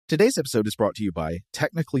Today's episode is brought to you by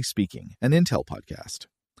Technically Speaking, an Intel podcast.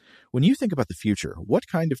 When you think about the future, what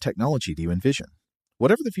kind of technology do you envision?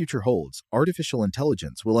 Whatever the future holds, artificial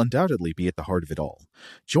intelligence will undoubtedly be at the heart of it all.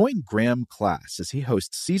 Join Graham Class as he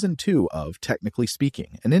hosts Season 2 of Technically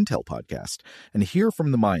Speaking, an Intel podcast, and hear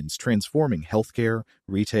from the minds transforming healthcare,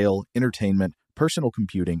 retail, entertainment, personal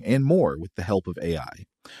computing, and more with the help of AI.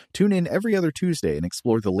 Tune in every other Tuesday and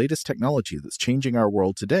explore the latest technology that's changing our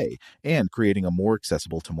world today and creating a more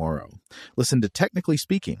accessible tomorrow. Listen to Technically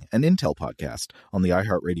Speaking, an Intel podcast on the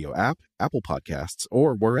iHeartRadio app, Apple Podcasts,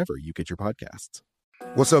 or wherever you get your podcasts.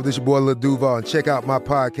 What's up, this your boy Lil Duval, and check out my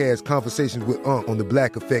podcast, Conversations with Unc, on the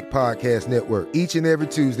Black Effect Podcast Network. Each and every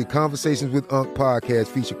Tuesday, Conversations with Unc podcast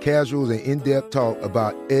feature casuals and in-depth talk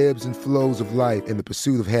about ebbs and flows of life and the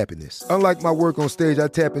pursuit of happiness. Unlike my work on stage, I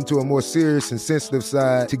tap into a more serious and sensitive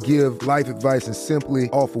side to give life advice and simply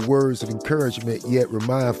offer words of encouragement, yet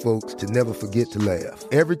remind folks to never forget to laugh.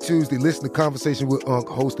 Every Tuesday, listen to Conversations with Unc,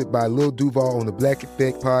 hosted by Lil Duval on the Black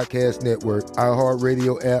Effect Podcast Network,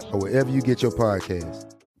 iHeartRadio app, or wherever you get your podcasts.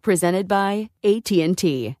 Presented by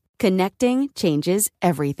AT&T. Connecting changes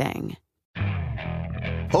everything.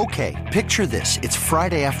 Okay, picture this. It's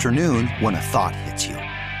Friday afternoon when a thought hits you.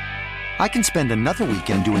 I can spend another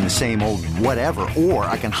weekend doing the same old whatever, or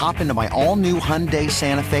I can hop into my all-new Hyundai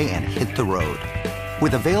Santa Fe and hit the road.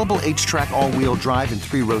 With available H-Track all-wheel drive and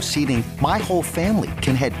 3-row seating, my whole family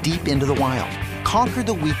can head deep into the wild. Conquer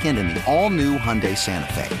the weekend in the all-new Hyundai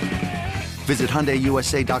Santa Fe. Visit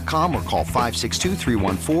HyundaiUSA.com or call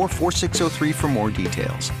 562-314-4603 for more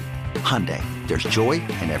details. Hyundai, there's joy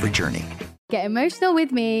in every journey. Get emotional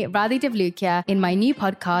with me, Radhi Devlukia, in my new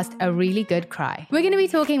podcast, A Really Good Cry. We're going to be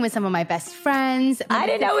talking with some of my best friends. I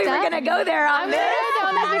didn't know we were going to go there on this.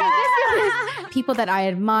 People that I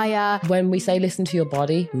admire. When we say listen to your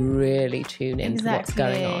body, really tune into what's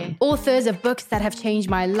going on. Authors of books that have changed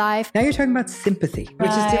my life. Now you're talking about sympathy, which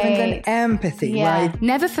is different than empathy, right?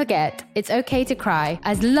 Never forget, it's okay to cry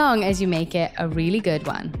as long as you make it a really good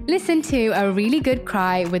one. Listen to A Really Good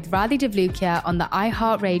Cry with Radhi Devlukia on the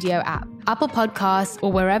iHeartRadio app, Apple Podcasts,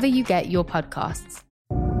 or wherever you get your podcasts.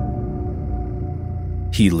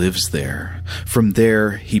 He lives there. From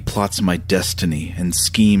there, he plots my destiny and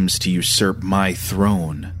schemes to usurp my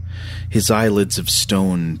throne. His eyelids of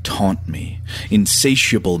stone taunt me,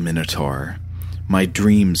 insatiable Minotaur. My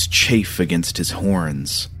dreams chafe against his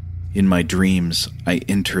horns. In my dreams, I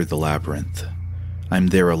enter the labyrinth. I'm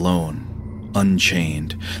there alone,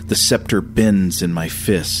 unchained. The scepter bends in my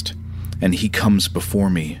fist, and he comes before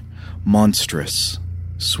me, monstrous,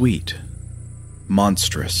 sweet,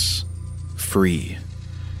 monstrous, free.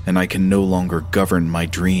 And I can no longer govern my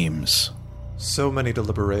dreams. So many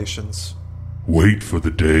deliberations. Wait for the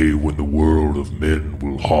day when the world of men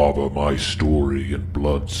will harbor my story in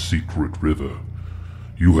blood's secret river.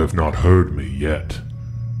 You have not heard me yet.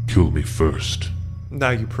 Kill me first. Now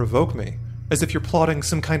you provoke me, as if you're plotting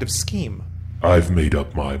some kind of scheme. I've made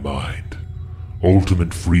up my mind.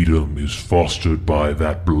 Ultimate freedom is fostered by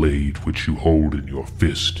that blade which you hold in your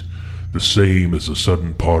fist, the same as a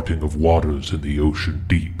sudden parting of waters in the ocean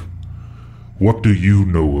deep. What do you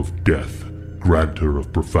know of death, granter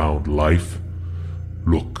of profound life?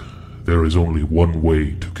 Look, there is only one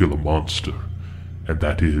way to kill a monster, and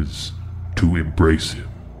that is to embrace him.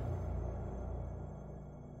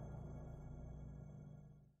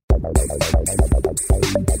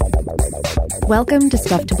 Welcome to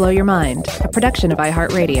Stuff to Blow Your Mind, a production of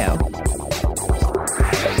iHeartRadio.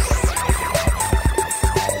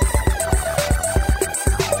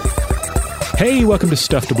 Hey, welcome to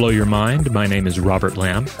Stuff to Blow Your Mind. My name is Robert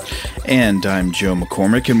Lamb. And I'm Joe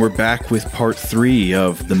McCormick, and we're back with part 3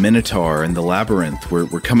 of The Minotaur and the Labyrinth. We're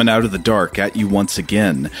coming out of the dark at you once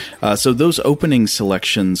again. So those opening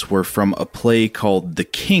selections were from a play called The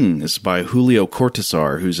Kings by Julio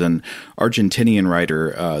Cortázar, who's an Argentinian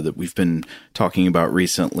writer that we've been talking about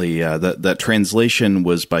recently. That translation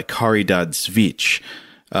was by Caridad Svich.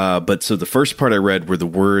 But so the first part I read were the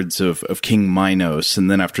words of King Minos, and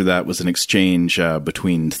then after that was an exchange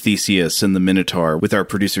between Theseus and the Minotaur, with our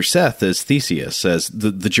producer Seth as Theseus, as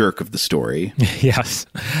the jerk of the story. Yes,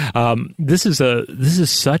 this is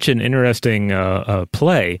such an interesting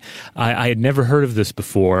play. I had never heard of this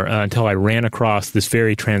before until I ran across this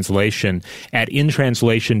very translation at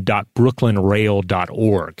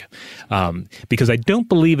intranslation.brooklynrail.org, because I don't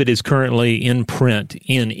believe it is currently in print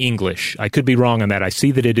in English. I could be wrong on that. I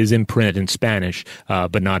see that it is in print in Spanish,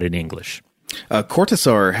 but not in English.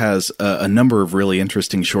 Cortázar has a number of really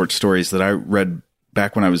interesting short stories that I read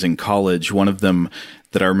back when I was in college. One of them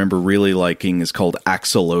that I remember really liking is called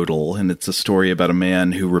Axolotl, and it's a story about a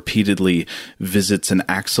man who repeatedly visits an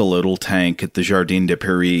axolotl tank at the Jardin de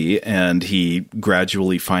Paris, and he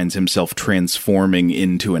gradually finds himself transforming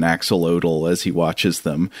into an axolotl as he watches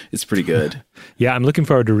them. It's pretty good. Yeah, I'm looking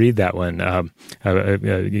forward to read that one.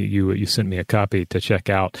 You sent me a copy to check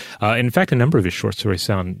out. In fact, a number of his short stories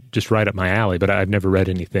sound just right up my alley, but I've never read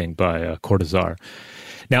anything by Cortázar.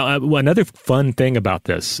 Now, another fun thing about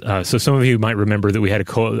this, so some of you might remember that we had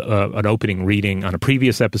an opening reading on a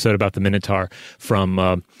previous episode about the Minotaur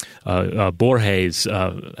from Borges,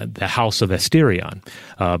 The House of Asterion.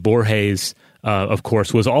 Borges, of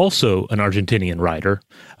course, was also an Argentinian writer,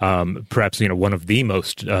 perhaps one of the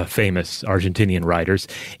most famous Argentinian writers.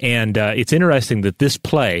 And it's interesting that this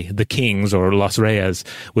play, The Kings, or Los Reyes,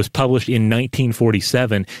 was published in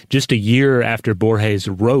 1947, just a year after Borges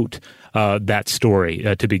wrote that story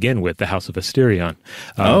to begin with, The House of Asterion.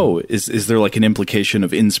 Is there like an implication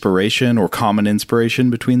of inspiration or common inspiration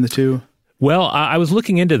between the two? Well, I was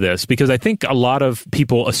looking into this because I think a lot of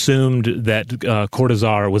people assumed that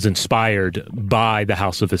Cortázar was inspired by The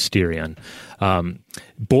House of Asterion.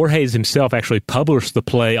 Borges himself actually published the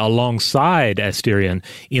play alongside Asterion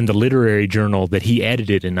in the literary journal that he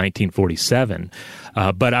edited in 1947.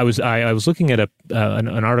 But I was looking at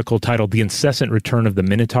an article titled "The Incessant Return of the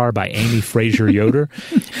Minotaur" by Amy Fraser Yoder,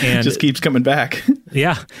 and just keeps coming back.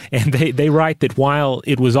 Yeah, and they write that while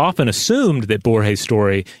it was often assumed that Borges'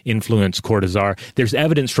 story influenced Cortázar, there's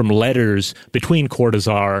evidence from letters between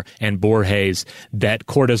Cortázar and Borges that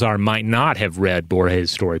Cortázar might not have read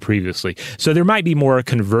Borges' story previously. So there might be more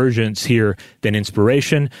convergence here than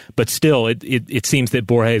inspiration, but still, it seems that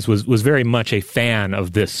Borges was very much a fan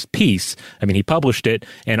of this piece. I mean, he published it,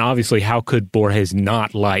 and obviously, how could Borges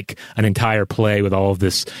not like an entire play with all of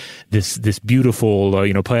this beautiful,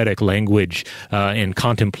 poetic language and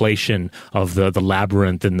contemplation of the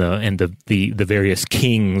labyrinth and the various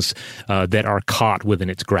kings that are caught within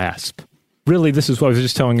its grasp? Really, this is what I was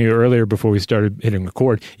just telling you earlier before we started hitting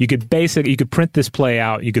record. You could print this play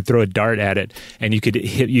out, you could throw a dart at it, and you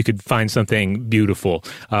could find something beautiful.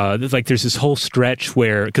 There's this whole stretch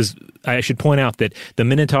where, because I should point out that the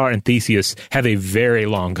Minotaur and Theseus have a very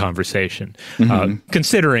long conversation,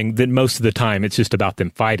 considering that most of the time it's just about them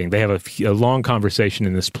fighting. They have a long conversation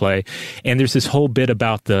in this play, and there's this whole bit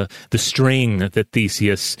about the string that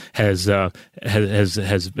Theseus has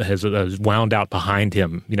wound out behind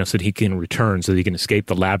him, so that he can return, so that he can escape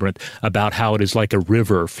the labyrinth, about how it is like a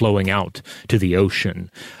river flowing out to the ocean.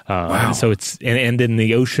 Wow. And so and then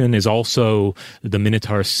the ocean is also the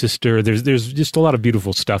Minotaur's sister. There's just a lot of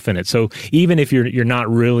beautiful stuff in it. So even if you're not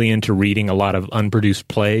really into reading a lot of unproduced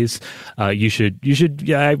plays, I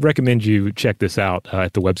recommend you check this out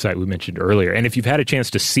at the website we mentioned earlier. And if you've had a chance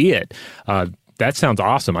to see it, that sounds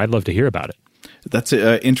awesome. I'd love to hear about it. That's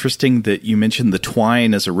interesting that you mentioned the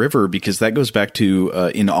twine as a river, because that goes back to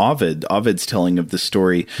in Ovid's telling of the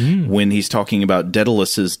story when he's talking about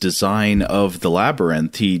Daedalus's design of the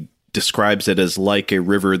labyrinth. He describes it as like a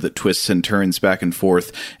river that twists and turns back and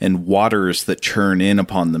forth, and waters that churn in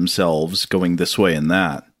upon themselves, going this way and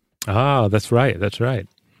that. Ah, that's right. That's right.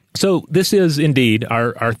 So this is indeed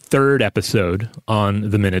our third episode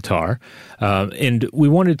on the Minotaur, and we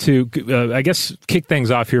wanted to, kick things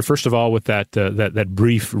off here first of all with that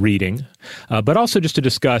brief reading, but also just to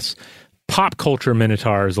discuss pop culture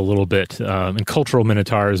Minotaurs a little bit, and cultural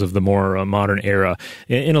Minotaurs of the more modern era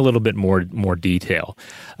in a little bit more detail.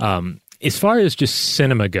 As far as just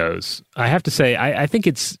cinema goes, I have to say I think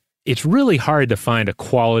it's really hard to find a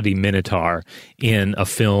quality Minotaur in a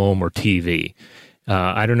film or TV.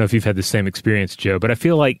 I don't know if you've had the same experience, Joe, but I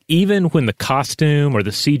feel like even when the costume or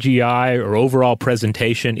the CGI or overall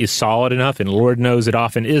presentation is solid enough, and Lord knows it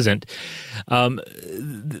often isn't,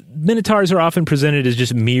 Minotaurs are often presented as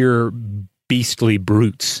just mere beastly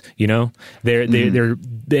brutes, They're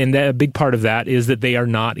and a big part of that is that they are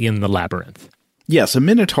not in the labyrinth. Yes, a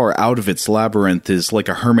Minotaur out of its labyrinth is like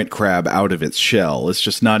a hermit crab out of its shell. It's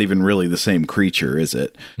just not even really the same creature, is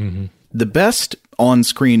it? Mm-hmm. The best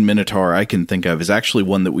on-screen Minotaur I can think of is actually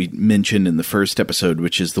one that we mentioned in the first episode,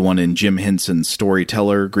 which is the one in Jim Henson's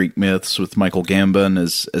Storyteller, Greek Myths, with Michael Gambon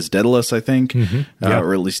as Daedalus, I think,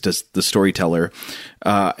 or at least as the storyteller.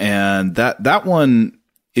 And that one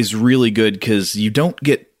is really good because you don't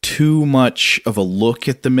get too much of a look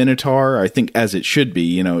at the Minotaur. I think as it should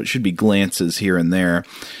be, it should be glances here and there,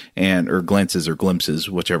 or glances or glimpses,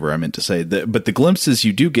 whichever I meant to say. But the glimpses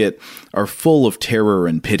you do get are full of terror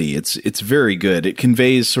and pity. It's very good. It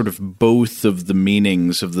conveys sort of both of the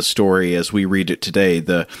meanings of the story as we read it today.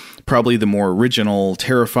 Probably the more original,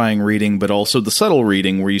 terrifying reading, but also the subtle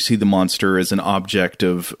reading where you see the monster as an object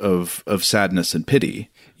of sadness and pity.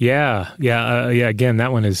 Yeah. Again,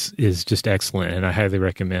 that one is just excellent, and I highly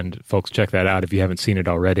recommend folks check that out if you haven't seen it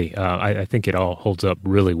already. I think it all holds up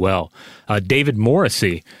really well. David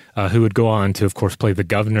Morrissey, who would go on to, of course, play the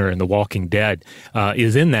governor in The Walking Dead,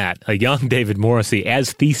 is in that, a young David Morrissey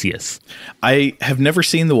as Theseus. I have never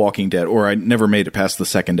seen The Walking Dead, or I never made it past the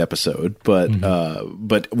second episode, but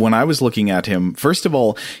when I was looking at him, first of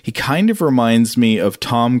all, he kind of reminds me of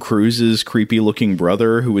Tom Cruise's creepy-looking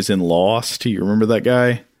brother who was in Lost. Do you remember that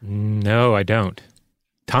guy? No, I don't.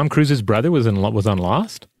 Tom Cruise's brother was on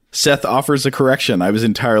Lost? Seth offers a correction. I was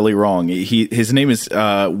entirely wrong. His name is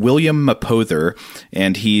William Mapother,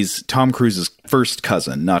 and he's Tom Cruise's first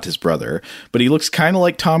cousin, not his brother. But he looks kind of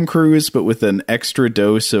like Tom Cruise, but with an extra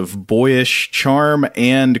dose of boyish charm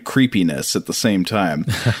and creepiness at the same time.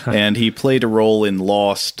 And he played a role in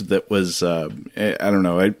Lost that was,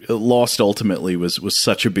 Lost ultimately was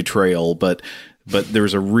such a betrayal, but there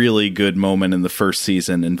was a really good moment in the first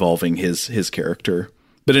season involving his character.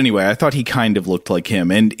 But anyway, I thought he kind of looked like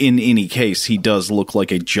him. And in any case, he does look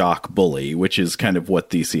like a jock bully, which is kind of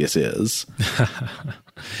what Theseus is.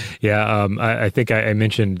 Yeah, I think I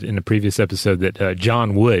mentioned in a previous episode that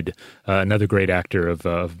John Wood, another great actor of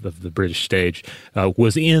the British stage,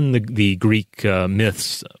 was in the Greek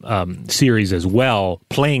myths series as well,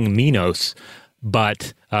 playing Minos,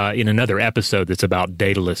 but in another episode that's about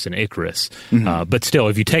Daedalus and Icarus. Mm-hmm. But still,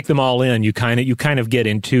 if you take them all in, you kind of get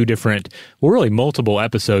in two different, well, really multiple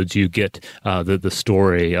episodes. You get the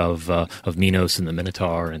story of Minos and the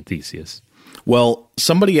Minotaur and Theseus. Well,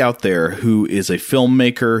 somebody out there who is a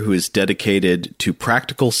filmmaker who is dedicated to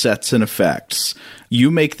practical sets and effects,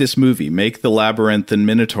 you make this movie, make the Labyrinth and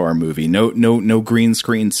Minotaur movie. No green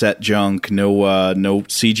screen set junk, no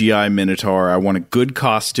CGI Minotaur. I want a good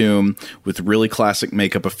costume with really classic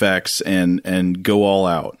makeup effects and go all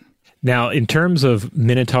out. Now, in terms of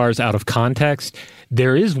Minotaurs out of context,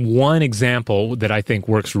 there is one example that I think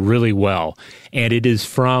works really well, and it is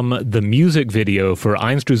from the music video for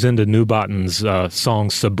Einstürzende Neubatten's song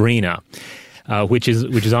Sabrina, which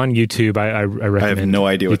is on YouTube. I recommend. I have no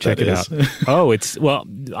idea what that is.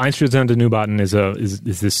 Einstürzende Neubatten is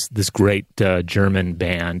this great German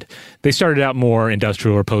band. They started out more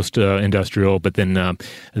industrial or post-industrial, but then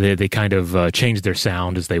they kind of changed their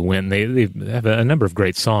sound as they went. They have a number of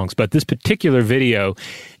great songs, but this particular video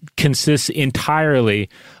consists entirely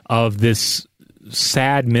of this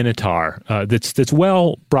sad Minotaur that's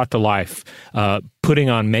well brought to life, putting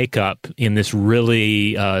on makeup in this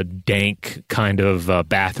really dank kind of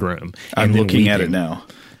bathroom. I'm looking at it now.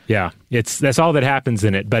 Yeah, that's all that happens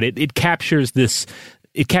in it, but it captures this.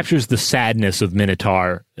 It captures the sadness of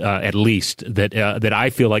Minotaur, at least, that I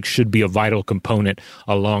feel like should be a vital component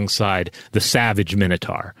alongside the savage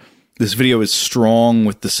Minotaur. This video is strong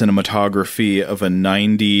with the cinematography of a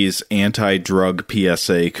 90s anti-drug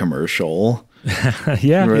PSA commercial.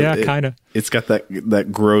 Yeah, kind of. It's got that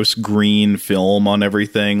gross green film on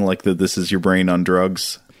everything, like the "This is your brain on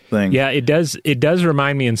drugs" thing. Yeah, it does. It does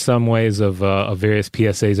remind me in some ways of various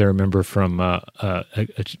PSAs I remember from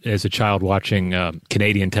as a child watching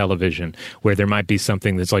Canadian television, where there might be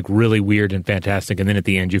something that's like really weird and fantastic, and then at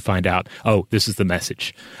the end you find out, oh, this is the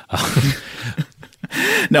message.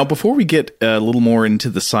 Now, before we get a little more into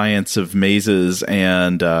the science of mazes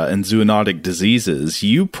and zoonotic diseases,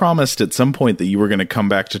 you promised at some point that you were going to come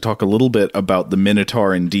back to talk a little bit about the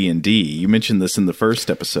Minotaur in D&D. You mentioned this in the first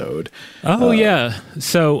episode. Oh, yeah.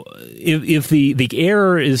 So if the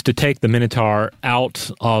error is to take the Minotaur out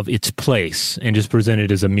of its place and just present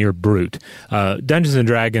it as a mere brute, Dungeons &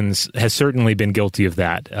 Dragons has certainly been guilty of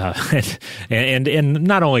that. And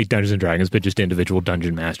not only Dungeons & Dragons, but just individual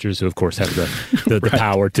dungeon masters who, of course, have the right.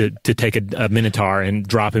 Power to take a Minotaur and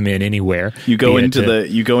drop him in anywhere. You go into the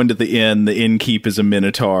inn. The innkeep is a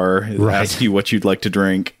Minotaur. Right. Ask you what you'd like to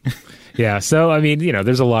drink. Yeah. So I mean,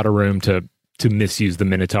 there's a lot of room to to misuse the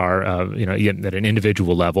Minotaur, at an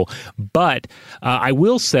individual level. But I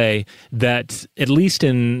will say that at least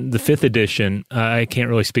in the 5th edition, I can't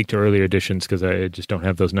really speak to earlier editions because I just don't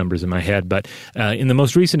have those numbers in my head. But in the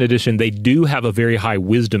most recent edition, they do have a very high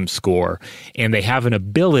wisdom score, and they have an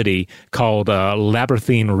ability called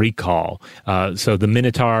Labyrinthine Recall. So the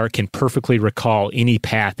Minotaur can perfectly recall any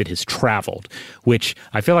path it has traveled, which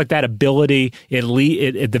I feel like that ability,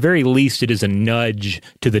 at the very least, it is a nudge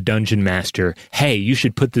to the dungeon master. Hey, you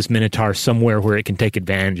should put this Minotaur somewhere where it can take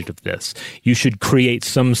advantage of this. You should create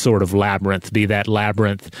some sort of labyrinth, be that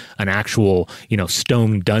labyrinth an actual,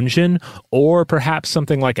 stone dungeon, or perhaps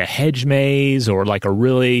something like a hedge maze, or like a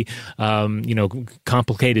really,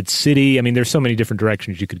 complicated city. I mean, there's so many different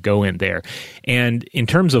directions you could go in there. And in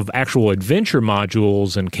terms of actual adventure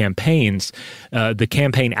modules and campaigns, the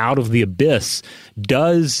campaign Out of the Abyss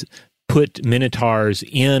does put Minotaurs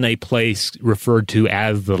in a place referred to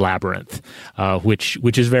as the Labyrinth,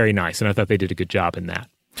 which is very nice, and I thought they did a good job in that.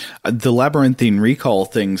 The Labyrinthine Recall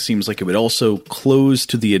thing seems like it would also close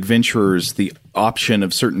to the adventurers the option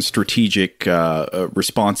of certain strategic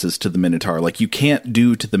responses to the Minotaur. Like, you can't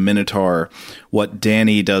do to the Minotaur what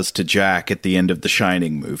Danny does to Jack at the end of the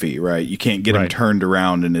Shining movie, right? You can't get him turned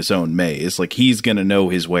around in his own maze. Like, he's going to know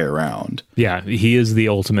his way around. Yeah, he is the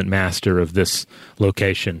ultimate master of this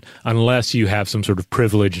location, unless you have some sort of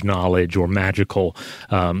privileged knowledge or magical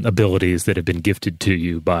abilities that have been gifted to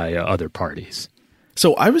you by other parties.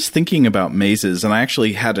 So I was thinking about mazes, and I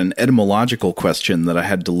actually had an etymological question that I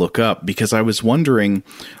had to look up, because I was wondering,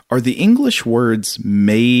 are the English words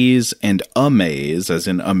maze and amaze, as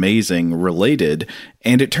in amazing, related?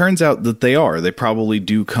 And it turns out that they are. They probably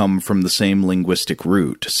do come from the same linguistic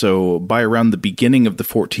root. So by around the beginning of the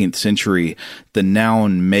 14th century, the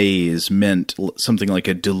noun maze meant something like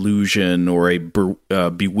a delusion or a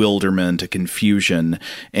bewilderment, a confusion.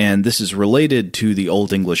 And this is related to the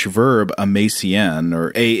Old English verb amacian,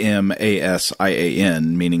 or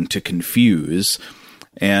A-M-A-S-I-A-N, meaning to confuse.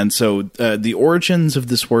 And so the origins of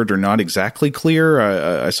this word are not exactly clear.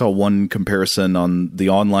 I saw one comparison on the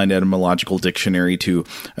online etymological dictionary to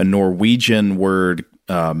a Norwegian word,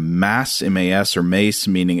 mass, M-A-S, or mace,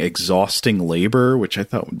 meaning exhausting labor, which I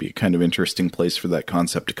thought would be a kind of interesting place for that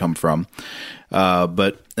concept to come from.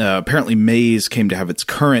 But apparently maze came to have its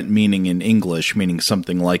current meaning in English, meaning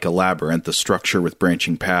something like a labyrinth, a structure with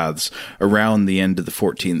branching paths, around the end of the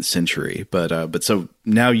 14th century. But so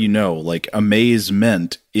now you know, like,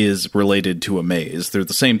 amazement is related to amaze. They're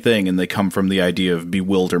the same thing, and they come from the idea of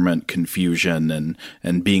bewilderment, confusion,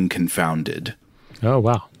 and being confounded. Oh,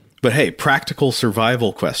 wow. But hey, practical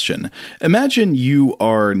survival question. Imagine you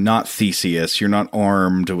are not Theseus, you're not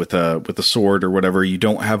armed with a sword or whatever, you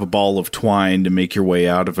don't have a ball of twine to make your way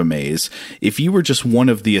out of a maze. If you were just one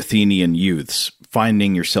of the Athenian youths,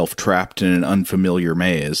 finding yourself trapped in an unfamiliar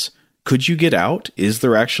maze, could you get out? Is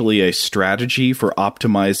there actually a strategy for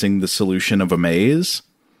optimizing the solution of a maze?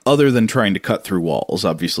 Other than trying to cut through walls,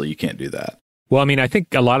 obviously you can't do that. Well, I mean, I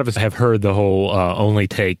think a lot of us have heard the whole only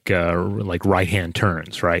take like right-hand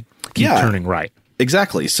turns, right? Keep turning right.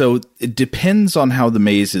 Exactly. So it depends on how the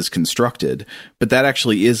maze is constructed, but that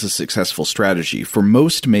actually is a successful strategy. For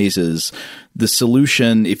most mazes, the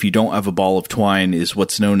solution, if you don't have a ball of twine, is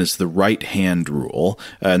what's known as the right-hand rule,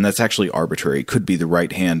 and that's actually arbitrary. It could be the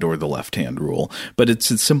right hand or the left-hand rule, but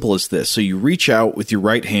it's as simple as this. So you reach out with your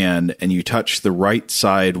right hand and you touch the right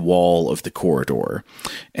side wall of the corridor,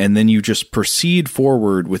 and then you just proceed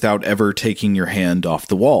forward without ever taking your hand off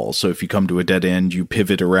the wall. So if you come to a dead end, you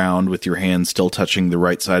pivot around with your hand still touching the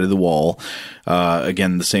right side of the wall.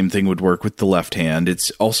 Again, the same thing would work with the left hand.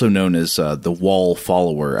 It's also known as the wall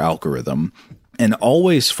follower algorithm. And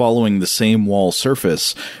always following the same wall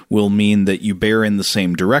surface will mean that you bear in the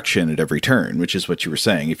same direction at every turn, which is what you were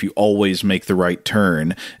saying. If you always make the right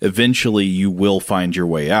turn, eventually you will find your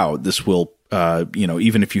way out. This will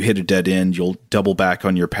even if you hit a dead end, you'll double back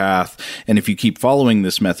on your path. And if you keep following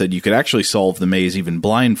this method, you could actually solve the maze even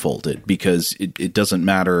blindfolded, because it doesn't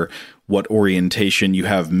matter what orientation you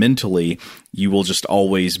have mentally, you will just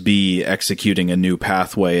always be executing a new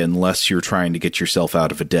pathway unless you're trying to get yourself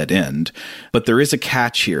out of a dead end. But there is a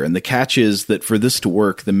catch here, and the catch is that for this to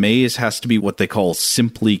work, the maze has to be what they call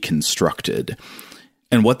simply constructed.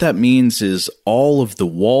 And what that means is all of the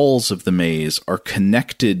walls of the maze are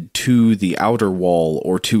connected to the outer wall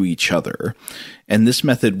or to each other. And this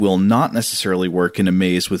method will not necessarily work in a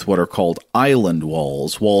maze with what are called island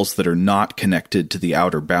walls, walls that are not connected to the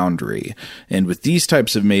outer boundary. And with these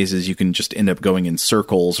types of mazes, you can just end up going in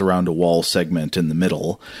circles around a wall segment in the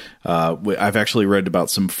middle. I've actually read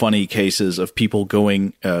about some funny cases of people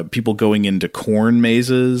going into corn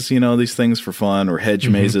mazes, these things for fun, or hedge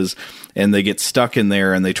mazes, and they get stuck in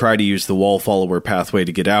there and they try to use the wall follower pathway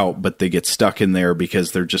to get out, but they get stuck in there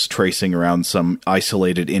because they're just tracing around some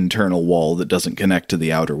isolated internal wall that doesn't connect to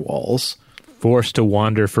the outer walls. Forced to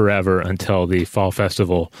wander forever until the Fall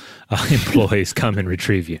Festival employees come and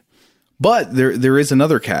retrieve you. But there is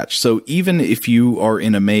another catch. So even if you are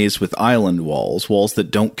in a maze with island walls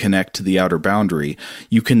that don't connect to the outer boundary,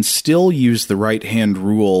 you can still use the right-hand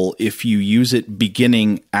rule if you use it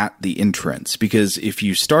beginning at the entrance. Because if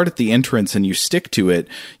you start at the entrance and you stick to it,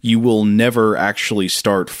 you will never actually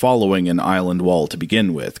start following an island wall to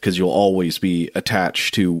begin with, because you'll always be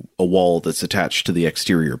attached to a wall that's attached to the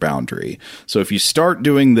exterior boundary. So if you start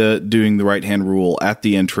doing the right-hand rule at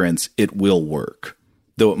the entrance, it will work.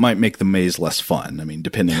 Though it might make the maze less fun. I mean,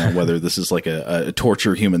 depending on whether this is like a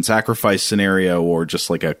torture human sacrifice scenario or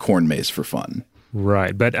just like a corn maze for fun.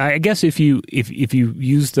 Right, but I guess if you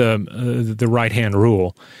use the right hand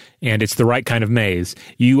rule, and it's the right kind of maze,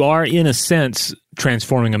 you are in a sense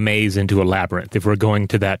transforming a maze into a labyrinth. If we're going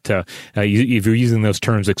to that, if you're using those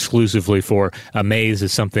terms exclusively for a maze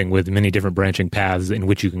as something with many different branching paths in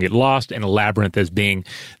which you can get lost, and a labyrinth as being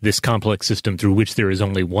this complex system through which there is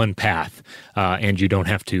only one path, and you don't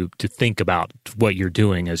have to think about what you're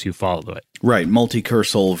doing as you follow it. Right,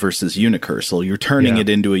 multicursal versus unicursal. You're turning it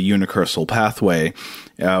into a unicursal pathway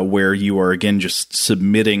where you are, again, just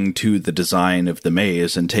submitting to the design of the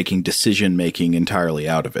maze and taking decision-making entirely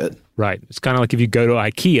out of it. Right. It's kind of like if you go to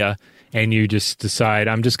IKEA and you just decide,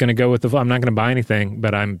 I'm just going to go with I'm not going to buy anything,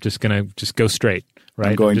 but I'm just going to just go straight,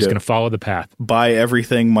 right? I'm just going to follow the path. Buy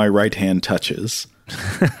everything my right hand touches.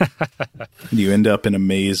 You end up in a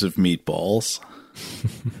maze of meatballs.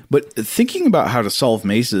 But thinking about how to solve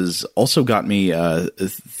mazes also got me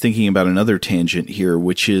thinking about another tangent here,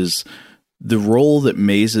 which is the role that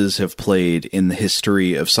mazes have played in the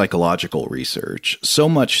history of psychological research. So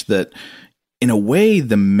much that, in a way,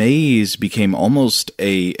 the maze became almost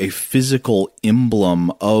a physical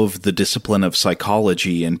emblem of the discipline of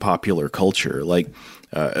psychology in popular culture. Like,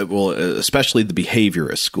 especially the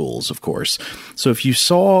behaviorist schools, of course. So if you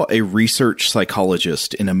saw a research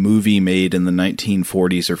psychologist in a movie made in the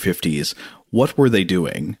 1940s or 50s, what were they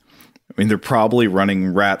doing? I mean, they're probably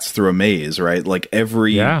running rats through a maze, right? Like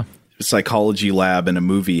every psychology lab in a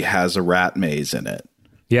movie has a rat maze in it.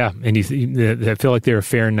 Yeah, and I feel like there are a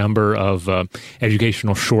fair number of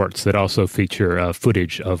educational shorts that also feature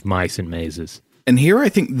footage of mice in mazes. And here I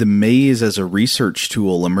think the maze as a research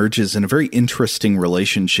tool emerges in a very interesting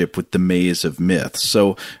relationship with the maze of myth.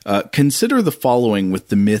 So consider the following with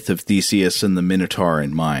the myth of Theseus and the Minotaur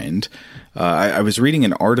in mind. I was reading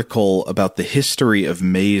an article about the history of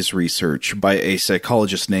maze research by a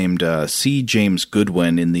psychologist named C. James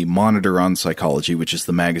Goodwin in the Monitor on Psychology, which is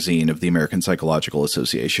the magazine of the American Psychological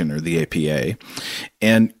Association, or the APA.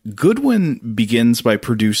 And Goodwin begins by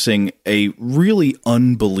producing a really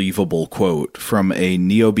unbelievable quote from a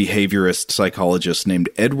neo-behaviorist psychologist named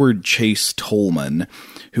Edward Chase Tolman,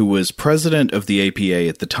 who was president of the APA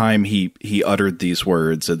at the time he uttered these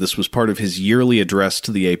words. This was part of his yearly address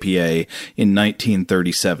to the APA in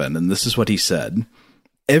 1937, and this is what he said.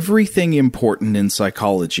 Everything important in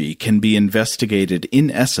psychology can be investigated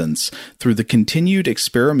in essence through the continued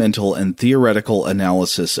experimental and theoretical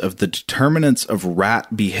analysis of the determinants of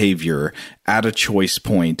rat behavior at a choice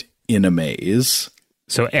point in a maze.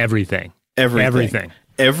 So everything.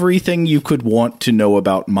 Everything you could want to know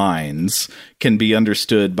about minds can be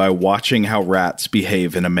understood by watching how rats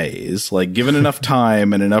behave in a maze. Like, given enough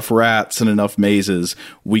time and enough rats and enough mazes,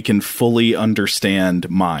 we can fully understand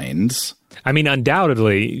minds. I mean,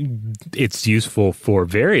 undoubtedly, it's useful for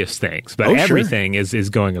various things, but everything is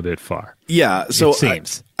going a bit far. Yeah, so it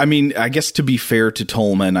seems. I mean, I guess to be fair to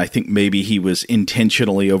Tolman, I think maybe he was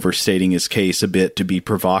intentionally overstating his case a bit to be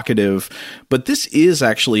provocative, but this is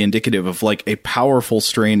actually indicative of like a powerful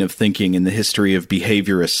strain of thinking in the history of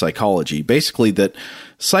behaviorist psychology. Basically, that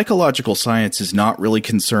psychological science is not really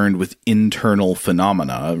concerned with internal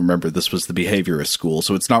phenomena. Remember, this was the behaviorist school,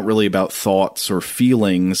 so it's not really about thoughts or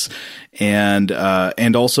feelings, and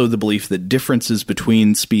also the belief that differences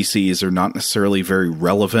between species are not necessarily very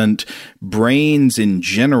relevant. Brains in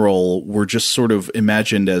general were just sort of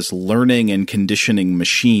imagined as learning and conditioning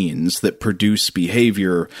machines that produce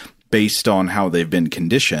behavior based on how they've been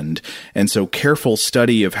conditioned. And so careful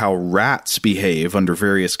study of how rats behave under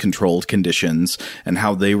various controlled conditions and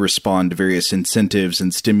how they respond to various incentives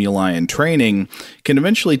and stimuli and training can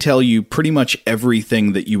eventually tell you pretty much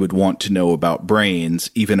everything that you would want to know about brains,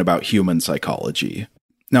 even about human psychology.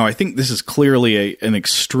 Now, I think this is clearly an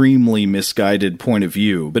extremely misguided point of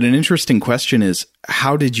view, but an interesting question is,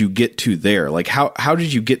 how did you get to there? Like, how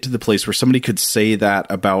did you get to the place where somebody could say that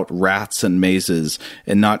about rats and mazes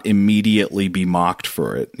and not immediately be mocked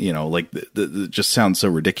for it? You know, like, it just sounds so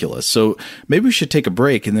ridiculous. So maybe we should take a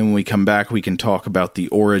break, and then when we come back, we can talk about the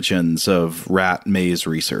origins of rat maze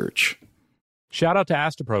research. Shout out to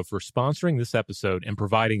Astepro for sponsoring this episode and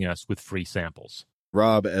providing us with free samples.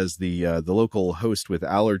 Rob, as the local host with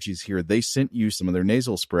allergies here, they sent you some of their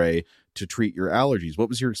nasal spray to treat your allergies. What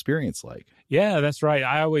was your experience like? Yeah, that's right.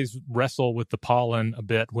 I always wrestle with the pollen a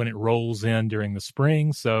bit when it rolls in during the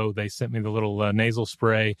spring, so they sent me the little nasal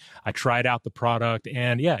spray. I tried out the product,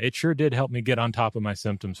 and yeah, it sure did help me get on top of my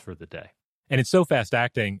symptoms for the day. And it's so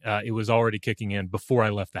fast-acting, it was already kicking in before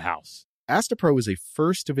I left the house. Astepro is a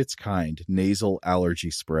first-of-its-kind nasal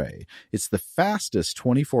allergy spray. It's the fastest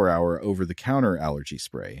 24-hour over-the-counter allergy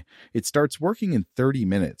spray. It starts working in 30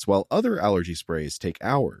 minutes, while other allergy sprays take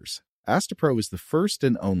hours. Astepro is the first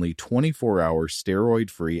and only 24-hour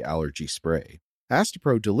steroid-free allergy spray.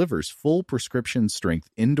 Astepro delivers full prescription-strength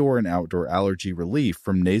indoor and outdoor allergy relief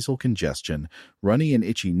from nasal congestion, runny and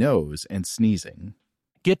itchy nose, and sneezing.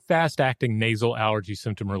 Get fast-acting nasal allergy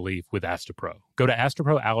symptom relief with Astepro. Go to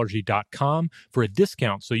asteproallergy.com for a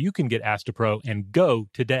discount so you can get Astepro and go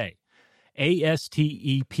today.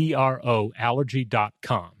 ASTEPRO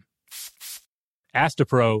allergy.com.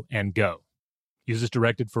 Astepro and go. Use as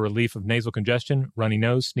directed for relief of nasal congestion, runny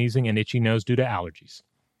nose, sneezing, and itchy nose due to allergies.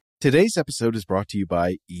 Today's episode is brought to you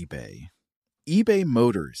by eBay. eBay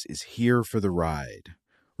Motors is here for the ride.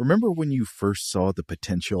 Remember when you first saw the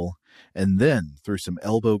potential? And then, through some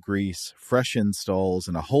elbow grease, fresh installs,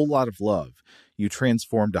 and a whole lot of love, you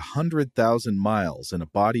transformed 100,000 miles and a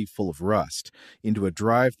body full of rust into a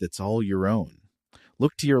drive that's all your own.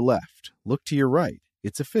 Look to your left. Look to your right.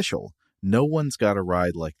 It's official. No one's got a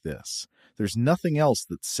ride like this. There's nothing else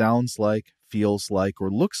that sounds like, feels like, or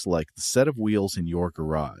looks like the set of wheels in your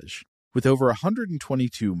garage. With over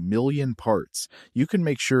 122 million parts, you can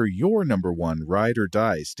make sure your number one ride or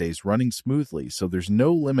die stays running smoothly, so there's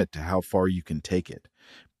no limit to how far you can take it.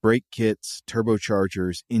 Brake kits,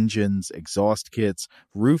 turbochargers, engines, exhaust kits,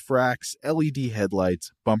 roof racks, LED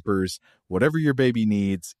headlights, bumpers, whatever your baby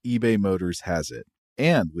needs, eBay Motors has it.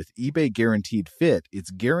 And with eBay Guaranteed Fit,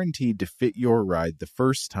 it's guaranteed to fit your ride the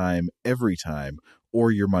first time, every time,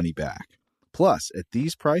 or your money back. Plus, at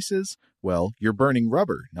these prices, well, you're burning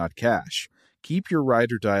rubber, not cash. Keep your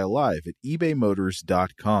ride or die alive at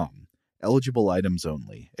ebaymotors.com. Eligible items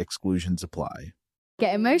only. Exclusions apply.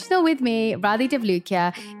 Get emotional with me, Radhi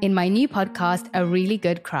Devlukia, in my new podcast, A Really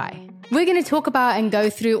Good Cry. We're going to talk about and go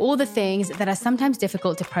through all the things that are sometimes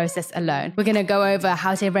difficult to process alone. We're going to go over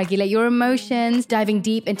how to regulate your emotions, diving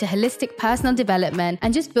deep into holistic personal development,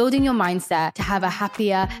 and just building your mindset to have a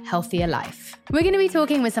happier, healthier life. We're going to be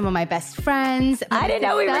talking with some of my best friends. I didn't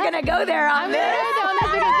know we were going to go there on this.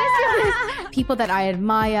 People that I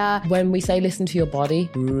admire. When we say listen to your body,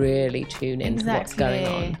 really tune into what's going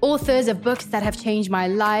on. Authors of books that have changed my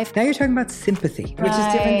life. Now you're talking about sympathy, which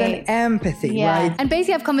is different than empathy, right? And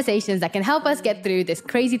basically have conversations that can help us get through this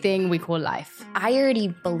crazy thing we call life. I already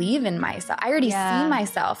believe in myself. I already see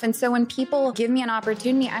myself. And so when people give me an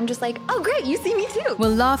opportunity, I'm just like, oh, great, you see me too.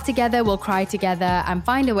 We'll laugh together, we'll cry together, and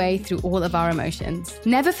find a way through all of our emotions.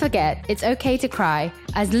 Never forget, it's okay to cry,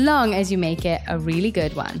 as long as you make it a really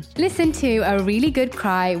good one. Listen to A Really Good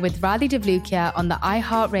Cry with Radhi Devlukia on the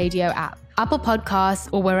iHeartRadio app, Apple Podcasts,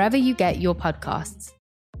 or wherever you get your podcasts.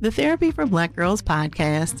 The Therapy for Black Girls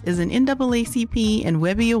podcast is an NAACP and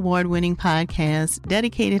Webby Award-winning podcast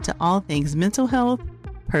dedicated to all things mental health,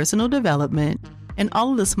 personal development, and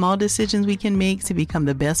all of the small decisions we can make to become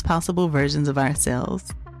the best possible versions of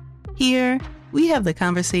ourselves. Here, we have the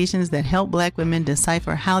conversations that help Black women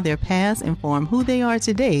decipher how their past inform who they are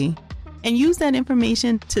today and use that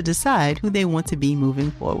information to decide who they want to be moving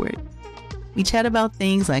forward. We chat about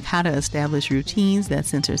things like how to establish routines that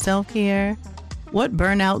center self-care, what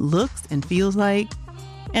burnout looks and feels like,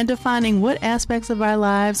 and defining what aspects of our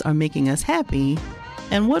lives are making us happy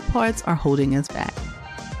and what parts are holding us back.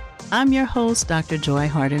 I'm your host, Dr. Joy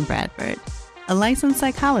Harden Bradford, a licensed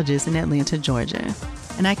psychologist in Atlanta, Georgia,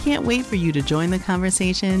 and I can't wait for you to join the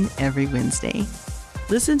conversation every Wednesday.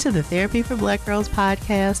 Listen to the Therapy for Black Girls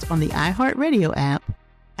podcast on the iHeartRadio app,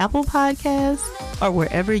 Apple Podcasts, or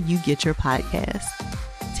wherever you get your podcasts.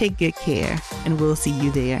 Take good care, and we'll see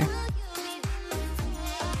you there.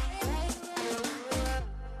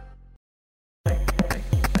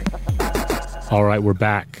 All right, we're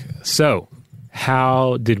back. So,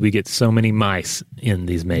 how did we get so many mice in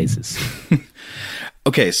these mazes?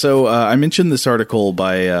 Okay, so I mentioned this article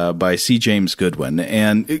by C. James Goodwin,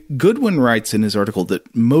 and Goodwin writes in his article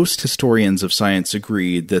that most historians of science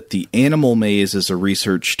agreed that the animal maze as a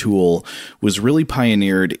research tool was really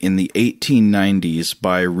pioneered in the 1890s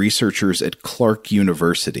by researchers at Clark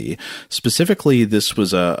University. Specifically, this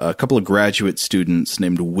was a couple of graduate students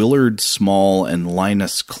named Willard Small and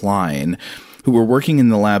Linus Klein, who were working in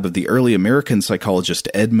the lab of the early American psychologist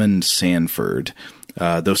Edmund Sanford.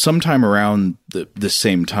 Though sometime around the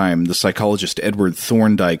same time, the psychologist Edward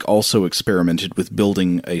Thorndike also experimented with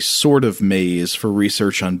building a sort of maze for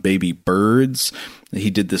research on baby birds.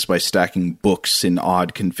 He did this by stacking books in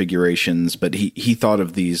odd configurations, but he thought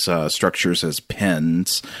of these structures as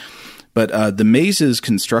pens. But the mazes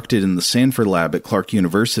constructed in the Sanford lab at Clark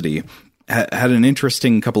University had an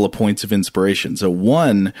interesting couple of points of inspiration. So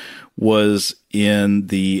one was in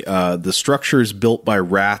the structures built by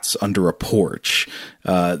rats under a porch.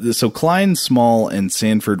 So Klein, Small, and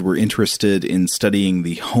Sanford were interested in studying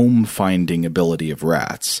the home-finding ability of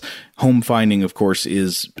rats. Home-finding, of course,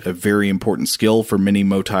 is a very important skill for many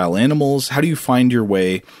motile animals. How do you find your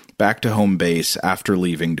way back to home base after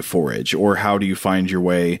leaving to forage? Or how do you find your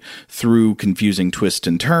way through confusing twists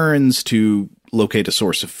and turns to locate a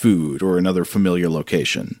source of food or another familiar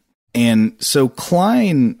location? And so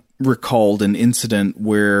Klein recalled an incident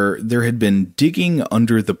where there had been digging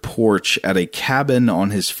under the porch at a cabin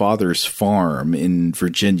on his father's farm in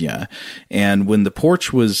Virginia. And when the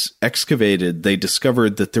porch was excavated, they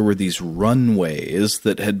discovered that there were these runways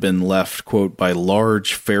that had been left, quote, by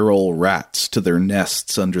large feral rats to their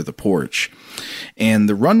nests under the porch. And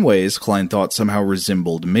the runways, Klein thought, somehow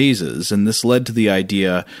resembled mazes, and this led to the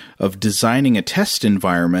idea of designing a test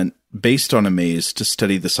environment based on a maze to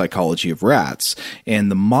study the psychology of rats. And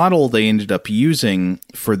the model they ended up using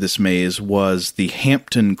for this maze was the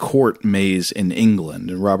Hampton Court maze in England.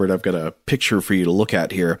 And Robert, I've got a picture for you to look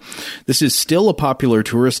at here. This is still a popular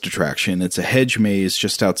tourist attraction. It's a hedge maze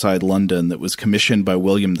just outside London that was commissioned by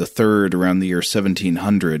William III around the year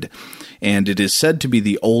 1700. And it is said to be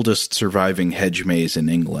the oldest surviving hedge maze in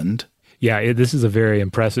England. Yeah, this is a very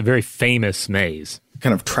impressive, very famous maze.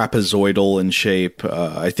 Kind of trapezoidal in shape.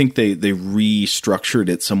 I think they restructured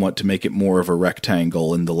it somewhat to make it more of a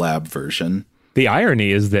rectangle in the lab version. The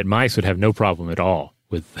irony is that mice would have no problem at all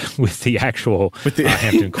with the actual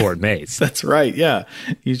Hampton Court maze. That's right, yeah.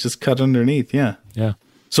 You just cut underneath, yeah. Yeah.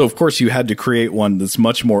 So, of course, you had to create one that's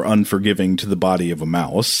much more unforgiving to the body of a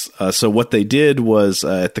mouse. So what they did was,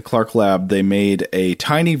 at the Clark Lab, they made a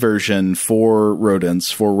tiny version for rodents,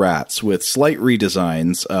 for rats, with slight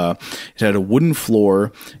redesigns. It had a wooden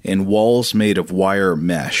floor and walls made of wire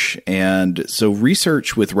mesh. And so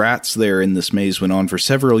research with rats there in this maze went on for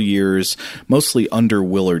several years, mostly under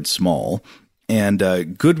Willard Small. And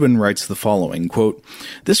Goodwin writes the following, quote,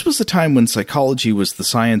 "This was a time when psychology was the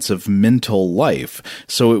science of mental life,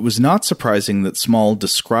 so it was not surprising that Small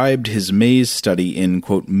described his maze study in,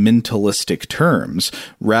 quote, mentalistic terms,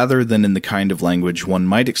 rather than in the kind of language one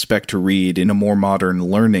might expect to read in a more modern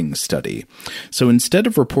learning study. So instead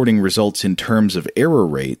of reporting results in terms of error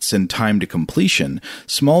rates and time to completion,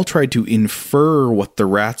 Small tried to infer what the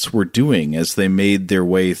rats were doing as they made their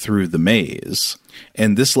way through the maze."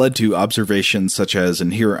 And this led to observations such as,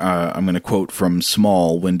 and here I'm going to quote from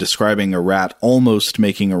Small, when describing a rat almost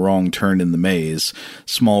making a wrong turn in the maze.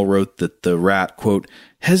 Small wrote that the rat, quote,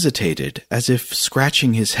 "hesitated as if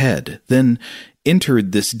scratching his head, then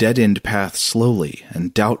entered this dead-end path slowly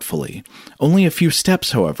and doubtfully. Only a few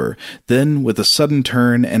steps, however. Then, with a sudden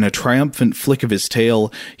turn and a triumphant flick of his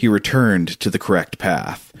tail, he returned to the correct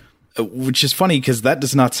path." Which is funny because that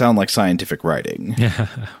does not sound like scientific writing.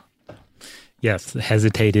 Yes,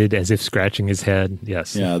 hesitated as if scratching his head.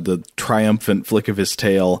 Yes. Yeah, the triumphant flick of his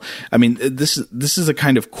tail. I mean, this is a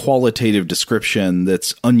kind of qualitative description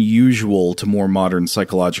that's unusual to more modern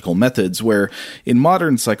psychological methods, where in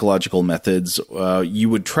modern psychological methods, you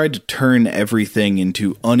would try to turn everything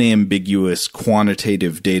into unambiguous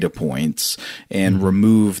quantitative data points and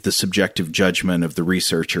remove the subjective judgment of the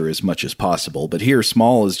researcher as much as possible. But here,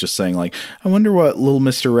 Small is just saying, like, I wonder what little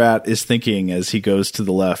Mr. Rat is thinking as he goes to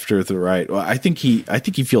the left or the right. Well, I think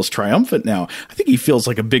he feels triumphant now. I think he feels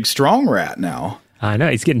like a big, strong rat now. I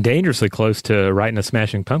know. He's getting dangerously close to writing a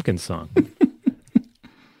Smashing Pumpkins song.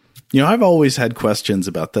 You know, I've always had questions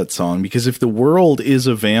about that song, because if the world is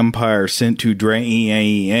a vampire sent to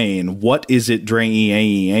drain, what is it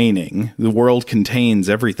draining? The world contains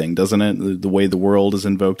everything, doesn't it? The way the world is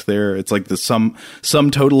invoked there. It's like the sum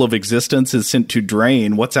total of existence is sent to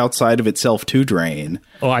drain. What's outside of itself to drain?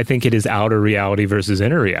 Oh, I think it is outer reality versus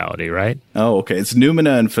inner reality, right? Oh, okay. It's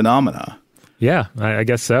noumena and phenomena. Yeah, I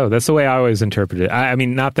guess so. That's the way I always interpret it. I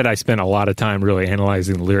mean, not that I spent a lot of time really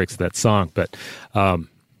analyzing the lyrics of that song, but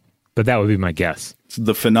that would be my guess. So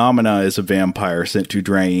the phenomena is a vampire sent to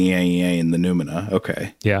drain the noumena.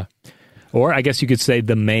 Okay. Yeah. Or I guess you could say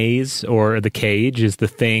the maze or the cage is the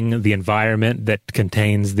thing, the environment that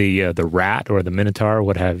contains the rat or the minotaur,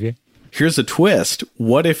 what have you. Here's a twist.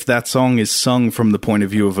 What if that song is sung from the point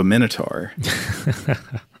of view of a minotaur?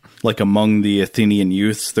 Like among the Athenian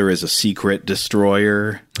youths, there is a secret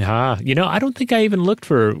destroyer. I don't think I even looked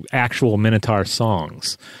for actual minotaur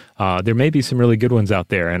songs. There may be some really good ones out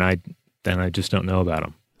there, and I just don't know about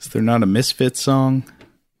them. Is there not a Misfit song?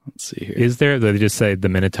 Let's see here. Is there? They just say the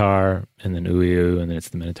Minotaur and then Uyu, and then it's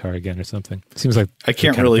the Minotaur again or something. Seems like I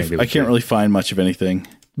can't really find much of anything.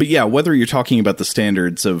 But yeah, whether you're talking about the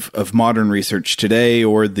standards of modern research today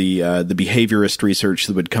or the behaviorist research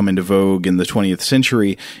that would come into vogue in the 20th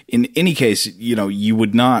century, in any case, you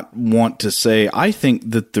would not want to say, I think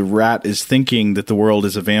that the rat is thinking that the world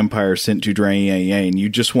is a vampire sent to drain. You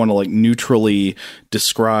just want to neutrally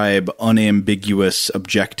describe unambiguous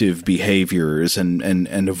objective behaviors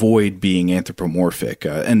and avoid being anthropomorphic.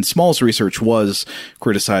 And Small's research was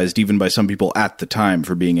criticized even by some people at the time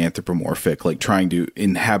for being anthropomorphic, like trying to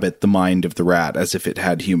inhabit the mind of the rat as if it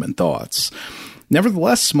had human thoughts.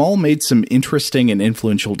 Nevertheless, Small made some interesting and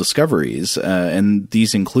influential discoveries, and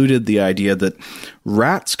these included the idea that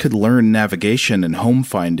rats could learn navigation and home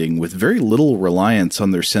finding with very little reliance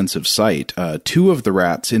on their sense of sight. 2 of the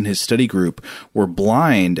rats in his study group were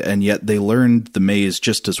blind, and yet they learned the maze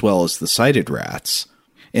just as well as the sighted rats.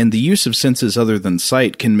 And the use of senses other than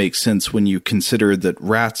sight can make sense when you consider that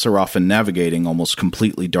rats are often navigating almost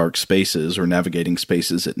completely dark spaces or navigating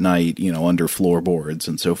spaces at night, under floorboards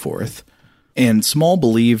and so forth. And Small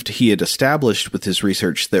believed he had established with his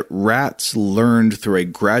research that rats learned through a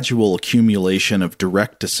gradual accumulation of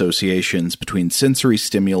direct associations between sensory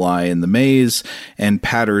stimuli in the maze and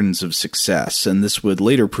patterns of success. And this would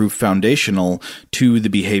later prove foundational to the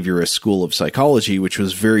behaviorist school of psychology, which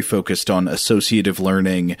was very focused on associative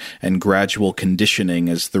learning and gradual conditioning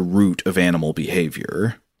as the root of animal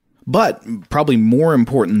behavior. But probably more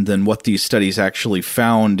important than what these studies actually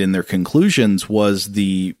found in their conclusions was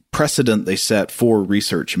the precedent they set for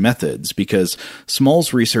research methods, because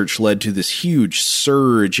Small's research led to this huge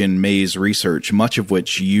surge in maze research, much of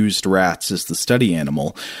which used rats as the study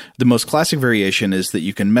animal. The most classic variation is that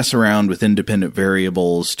you can mess around with independent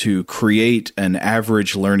variables to create an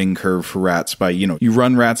average learning curve for rats by, you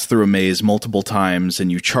run rats through a maze multiple times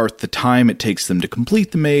and you chart the time it takes them to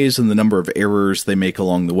complete the maze and the number of errors they make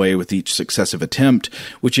along the way with each successive attempt,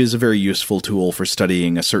 which is a very useful tool for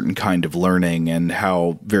studying a certain kind of learning and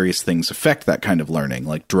how various things affect that kind of learning,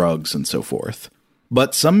 like drugs and so forth.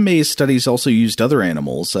 But some maze studies also used other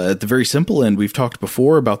animals. At the very simple end, we've talked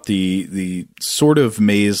before about the sort of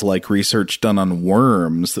maze-like research done on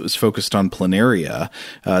worms that was focused on planaria.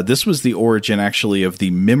 This was the origin, actually, of the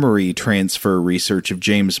memory transfer research of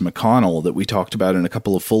James McConnell that we talked about in a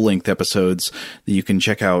couple of full-length episodes that you can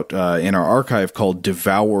check out in our archive called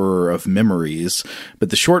Devourer of Memories.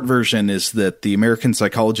 But the short version is that the American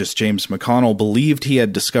psychologist James McConnell believed he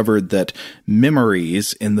had discovered that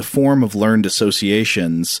memories, in the form of learned association,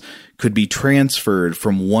 could be transferred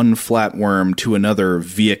from one flatworm to another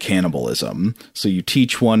via cannibalism. So you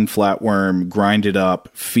teach one flatworm, grind it up,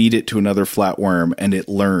 feed it to another flatworm, and it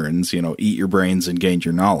learns, eat your brains and gain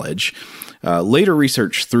your knowledge. Later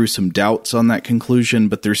research threw some doubts on that conclusion,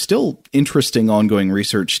 but there's still interesting ongoing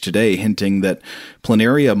research today hinting that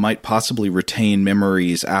planaria might possibly retain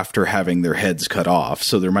memories after having their heads cut off.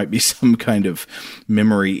 So there might be some kind of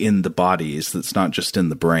memory in the bodies that's not just in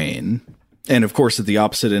the brain. And of course, at the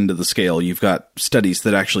opposite end of the scale, you've got studies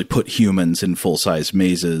that actually put humans in full-size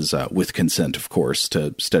mazes, with consent, of course,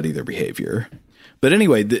 to study their behavior. But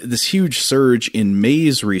anyway, this huge surge in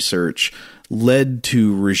maze research led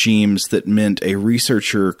to regimes that meant a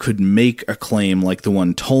researcher could make a claim like the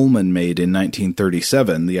one Tolman made in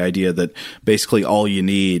 1937, the idea that basically all you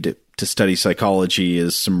need to study psychology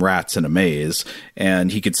is some rats in a maze,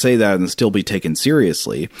 and he could say that and still be taken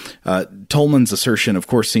seriously. Tolman's assertion, of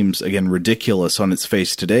course, seems, again, ridiculous on its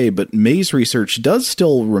face today, but maze research does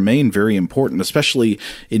still remain very important, especially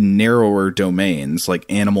in narrower domains like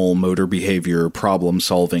animal motor behavior, problem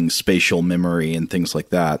solving, spatial memory, and things like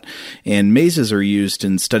that. And mazes are used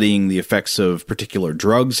in studying the effects of particular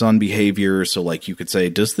drugs on behavior. So, like, you could say,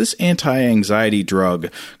 does this anti-anxiety drug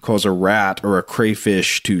cause a rat or a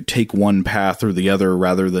crayfish to take one path or the other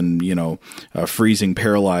rather than, freezing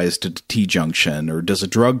paralyzed at a T-junction? Or does a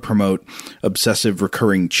drug promote obsessive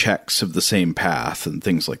recurring checks of the same path and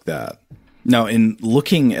things like that? Now, in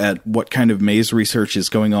looking at what kind of maze research is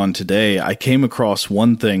going on today, I came across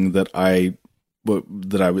one thing that I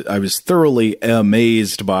was thoroughly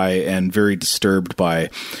amazed by and very disturbed by,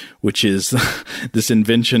 which is this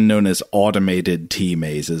invention known as automated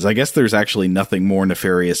T-mazes. I guess there's actually nothing more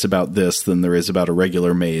nefarious about this than there is about a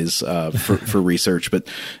regular maze for research, but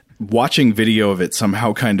watching video of it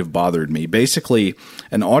somehow kind of bothered me. Basically,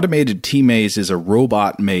 an automated T-maze is a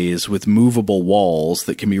robot maze with movable walls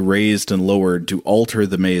that can be raised and lowered to alter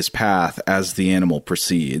the maze path as the animal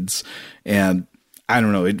proceeds. And I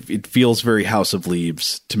don't know, it feels very House of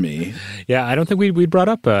Leaves to me. Yeah, I don't think we brought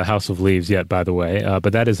up House of Leaves yet, by the way,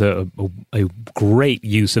 but that is a great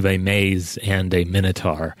use of a maze and a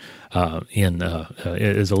minotaur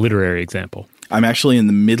as a literary example. I'm actually in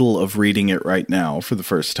the middle of reading it right now for the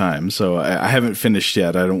first time, so I haven't finished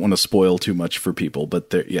yet. I don't want to spoil too much for people,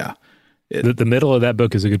 but yeah. The middle of that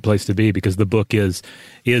book is a good place to be because the book is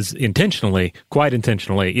intentionally, quite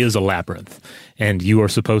intentionally, is a labyrinth. And you are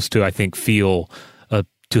supposed to, I think, feel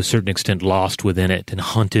to a certain extent lost within it and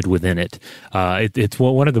haunted within it. It's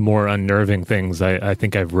one of the more unnerving things I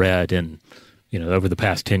think I've read over the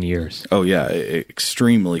past 10 years. Oh, yeah.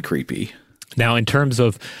 Extremely creepy. Now, in terms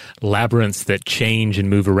of labyrinths that change and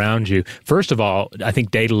move around you, first of all, I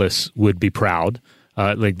think Daedalus would be proud.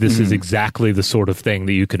 This is exactly the sort of thing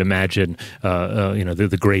that you could imagine,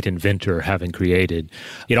 the great inventor having created.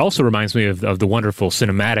 It also reminds me of the wonderful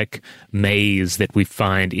cinematic maze that we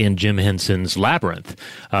find in Jim Henson's Labyrinth.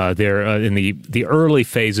 There, in the early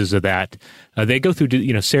phases of that, they go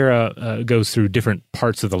through, Sarah goes through different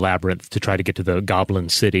parts of the labyrinth to try to get to the Goblin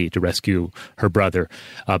City to rescue her brother.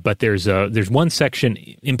 But there's one section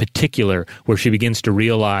in particular where she begins to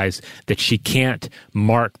realize that she can't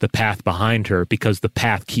mark the path behind her because the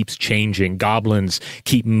path keeps changing. Goblins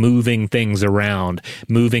keep moving things around,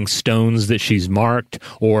 moving stones that she's marked,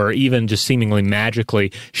 or even just seemingly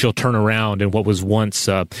magically, she'll turn around and what was once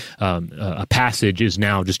a passage is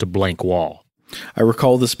now just a blank wall. I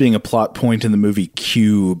recall this being a plot point in the movie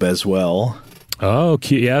Cube as well. Oh,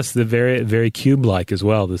 yes, the very, very Cube-like as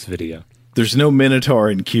well, this video. There's no Minotaur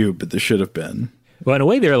in Cube, but there should have been. Well, in a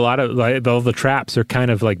way, there are a lot of, all the traps are kind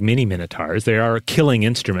of like mini Minotaurs. They are killing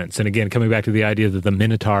instruments. And again, coming back to the idea that the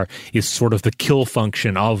Minotaur is sort of the kill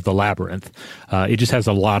function of the labyrinth. It just has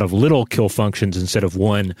a lot of little kill functions instead of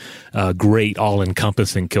one great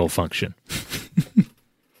all-encompassing kill function.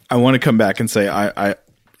 I want to come back and say, I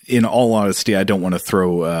in all honesty, I don't want to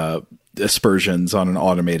throw aspersions on an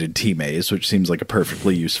automated T-maze, which seems like a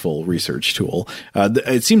perfectly useful research tool.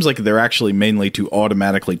 It seems like they're actually mainly to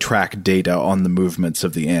automatically track data on the movements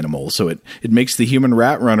of the animal, so it makes the human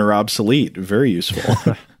rat runner obsolete. Very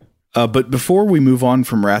useful. But before we move on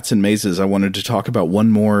from rats and mazes, I wanted to talk about one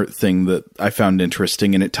more thing that I found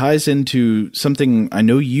interesting, and it ties into something I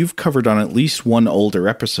know you've covered on at least one older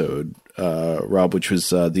episode, Rob, which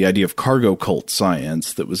was the idea of cargo cult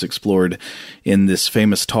science that was explored in this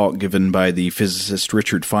famous talk given by the physicist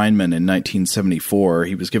Richard Feynman in 1974.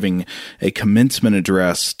 He was giving a commencement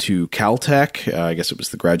address to Caltech. I guess it was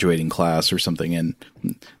the graduating class or something, and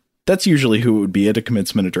that's usually who it would be at a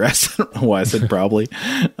commencement address. I don't know why I said probably.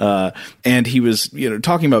 And he was,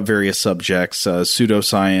 talking about various subjects,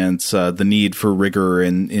 pseudoscience, the need for rigor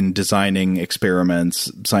in designing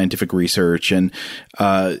experiments, scientific research.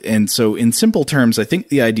 And so in simple terms, I think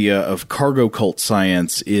the idea of cargo cult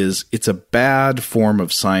science is it's a bad form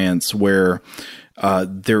of science where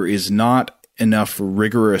there is not enough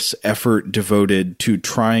rigorous effort devoted to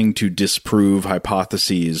trying to disprove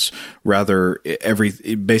hypotheses. Rather,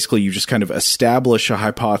 basically you just kind of establish a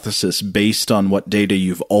hypothesis based on what data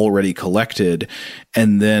you've already collected,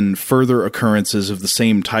 and then further occurrences of the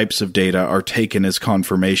same types of data are taken as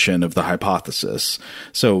confirmation of the hypothesis.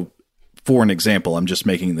 So, for an example, I'm just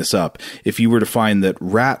making this up. If you were to find that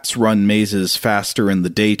rats run mazes faster in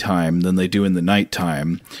the daytime than they do in the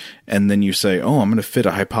nighttime, and then you say, oh, I'm going to fit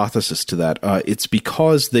a hypothesis to that, it's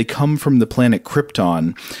because they come from the planet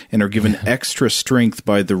Krypton and are given extra strength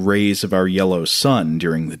by the rays of our yellow sun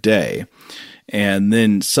during the day. And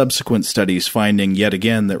then subsequent studies finding yet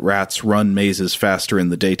again that rats run mazes faster in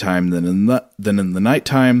the daytime than in the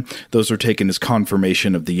nighttime. Those are taken as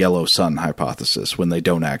confirmation of the yellow sun hypothesis when they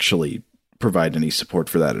don't actually provide any support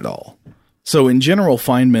for that at all. So in general,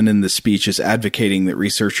 Feynman in this speech is advocating that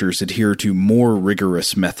researchers adhere to more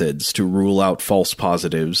rigorous methods to rule out false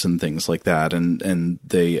positives and things like that, and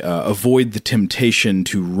they avoid the temptation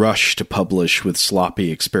to rush to publish with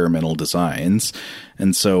sloppy experimental designs.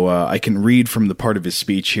 And so I can read from the part of his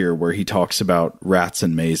speech here where he talks about rats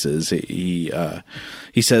and mazes. He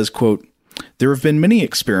says, quote, "There have been many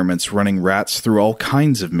experiments running rats through all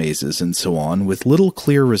kinds of mazes and so on, with little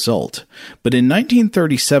clear result. But in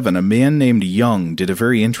 1937, a man named Young did a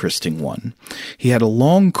very interesting one. He had a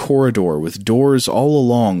long corridor with doors all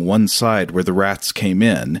along one side where the rats came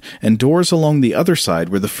in, and doors along the other side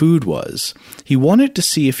where the food was. He wanted to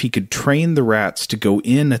see if he could train the rats to go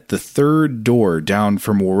in at the third door down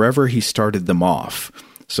from wherever he started them off."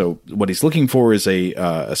 So what he's looking for is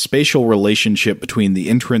a spatial relationship between the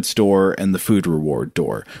entrance door and the food reward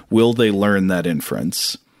door. Will they learn that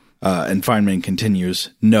inference? And Feynman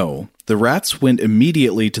continues, "No, the rats went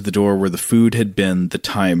immediately to the door where the food had been the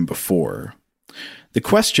time before." The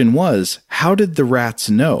question was, how did the rats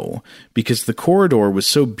know? Because the corridor was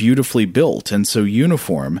so beautifully built and so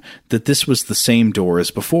uniform that this was the same door as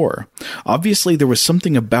before. Obviously, there was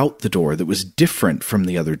something about the door that was different from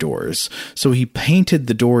the other doors, so he painted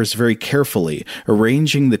the doors very carefully,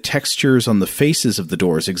 arranging the textures on the faces of the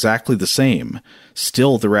doors exactly the same.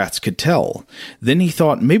 Still, the rats could tell. Then he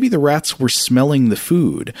thought maybe the rats were smelling the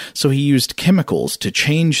food, so he used chemicals to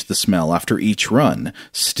change the smell after each run.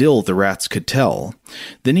 Still, the rats could tell.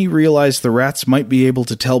 Then he realized the rats might be able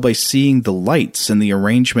to tell by seeing the lights and the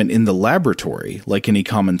arrangement in the laboratory, like any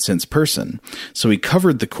common-sense person. So he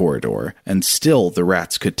covered the corridor, and still the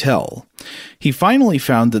rats could tell. He finally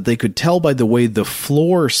found that they could tell by the way the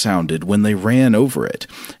floor sounded when they ran over it,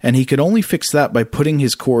 and he could only fix that by putting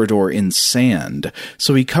his corridor in sand.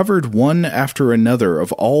 So he covered one after another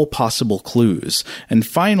of all possible clues, and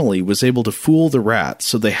finally was able to fool the rats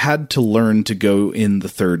so they had to learn to go in the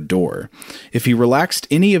third door. If he relaxed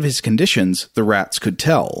any of his conditions, the rats could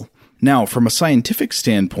tell. Now, from a scientific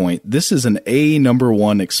standpoint, this is an A number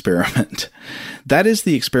 1 experiment. That is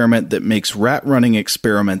the experiment that makes rat-running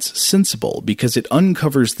experiments sensible, because it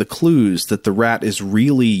uncovers the clues that the rat is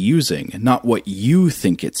really using, not what you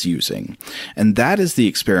think it's using. And that is the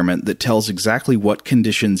experiment that tells exactly what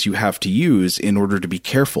conditions you have to use in order to be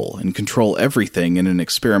careful and control everything in an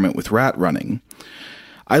experiment with rat running.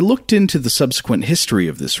 I looked into the subsequent history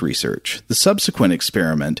of this research. The subsequent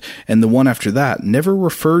experiment, and the one after that, never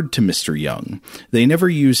referred to Mr. Young. They never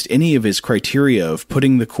used any of his criteria of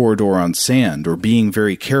putting the corridor on sand or being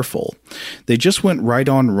very careful. They just went right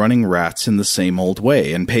on running rats in the same old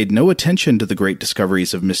way, and paid no attention to the great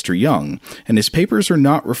discoveries of Mr. Young, and his papers are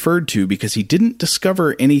not referred to because he didn't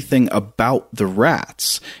discover anything about the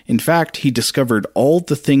rats. In fact, he discovered all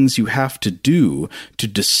the things you have to do to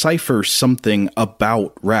decipher something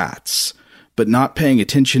about rats. But not paying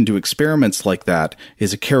attention to experiments like that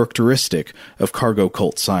is a characteristic of cargo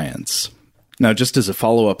cult science. Now, just as a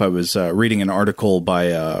follow-up, I was reading an article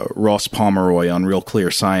by Ross Pomeroy on Real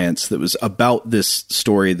Clear Science that was about this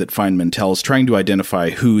story that Feynman tells, trying to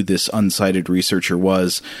identify who this unsighted researcher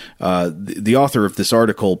was. The author of this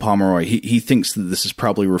article, Pomeroy, he thinks that this is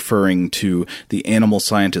probably referring to the animal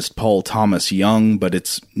scientist Paul Thomas Young, but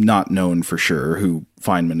it's not known for sure who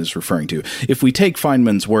Feynman is referring to. If we take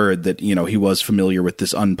Feynman's word that, you know, he was familiar with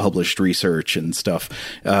this unpublished research and stuff,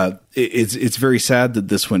 it's very sad that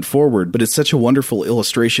this went forward, but it's such a wonderful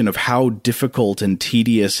illustration of how difficult and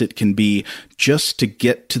tedious it can be just to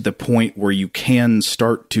get to the point where you can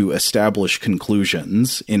start to establish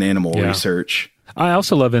conclusions in animal research. I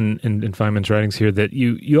also love in Feynman's writings here that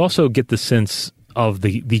you also get the sense of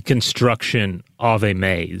the construction of a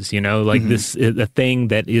maze, you know, like this, a thing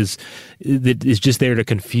that is just there to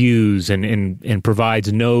confuse and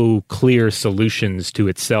provides no clear solutions to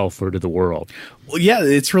itself or to the world. Well, yeah,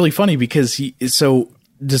 it's really funny because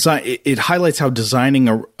it highlights how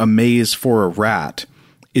designing a maze for a rat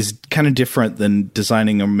is kind of different than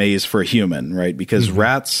designing a maze for a human, right? Because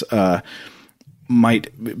rats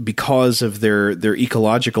might, because of their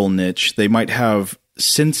ecological niche, they might have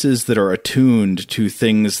senses that are attuned to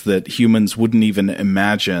things that humans wouldn't even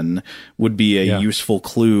imagine would be a useful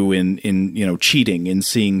clue in cheating, in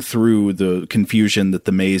seeing through the confusion that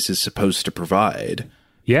the maze is supposed to provide.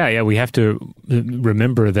 Yeah, we have to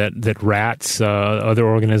remember that rats, other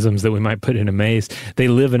organisms that we might put in a maze, they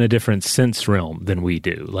live in a different sense realm than we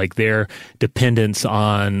do. Like their dependence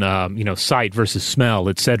on sight versus smell,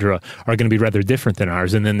 etc., are going to be rather different than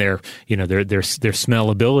ours, and then their smell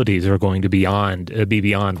abilities are going to be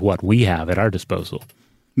beyond what we have at our disposal.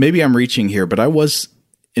 Maybe I'm reaching here, but I was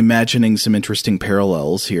imagining some interesting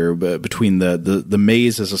parallels here between the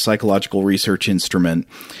maze as a psychological research instrument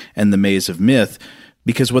and the maze of myth.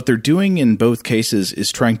 Because what they're doing in both cases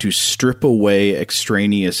is trying to strip away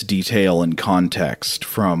extraneous detail and context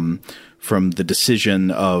from the decision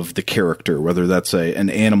of the character, whether that's an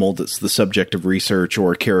animal that's the subject of research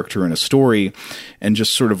or a character in a story, and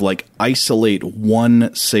just sort of like isolate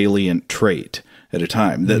one salient trait at a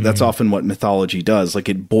time. That's often what mythology does. Like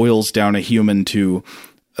it boils down a human to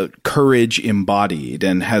courage embodied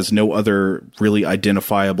and has no other really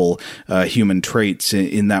identifiable human traits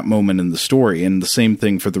in that moment in the story. And the same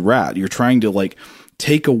thing for the rat. You're trying to like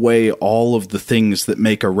take away all of the things that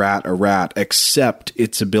make a rat except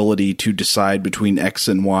its ability to decide between X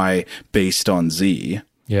and Y based on Z.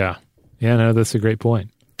 Yeah, no, that's a great point.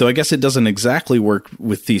 Though I guess it doesn't exactly work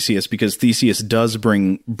with Theseus, because Theseus does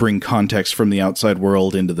bring context from the outside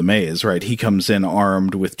world into the maze, right? He comes in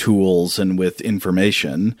armed with tools and with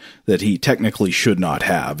information that he technically should not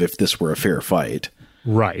have if this were a fair fight.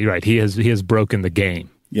 Right. He has broken the game.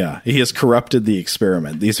 Yeah, he has corrupted the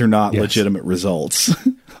experiment. These are not legitimate results.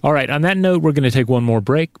 All right, on that note, we're going to take one more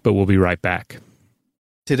break, but we'll be right back.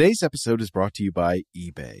 Today's episode is brought to you by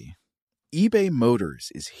eBay. eBay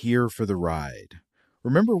Motors is here for the ride.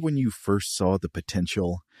 Remember when you first saw the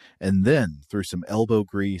potential? And then, through some elbow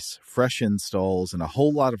grease, fresh installs, and a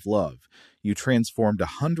whole lot of love, you transformed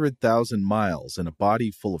 100,000 miles and a body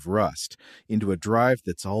full of rust into a drive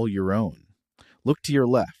that's all your own. Look to your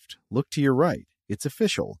left. Look to your right. It's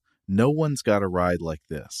official. No one's got a ride like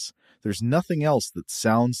this. There's nothing else that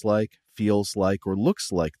sounds like, feels like, or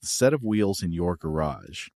looks like the set of wheels in your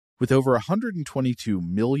garage. With over 122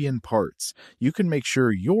 million parts, you can make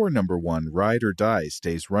sure your number one ride or die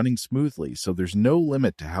stays running smoothly, so there's no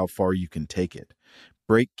limit to how far you can take it.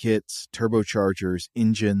 Brake kits, turbochargers,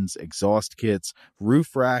 engines, exhaust kits,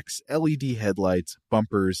 roof racks, LED headlights,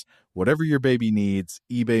 bumpers, whatever your baby needs,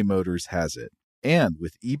 eBay Motors has it. And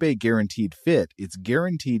with eBay Guaranteed Fit, it's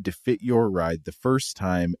guaranteed to fit your ride the first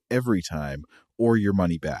time, every time, or your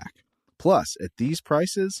money back. Plus, at these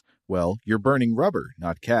prices, well, you're burning rubber,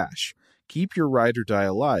 not cash. Keep your ride or die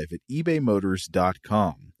alive at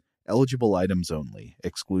ebaymotors.com. Eligible items only.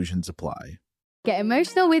 Exclusions apply. Get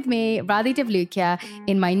emotional with me, Radhi Devlukia,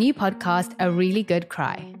 in my new podcast, A Really Good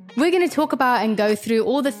Cry. We're going to talk about and go through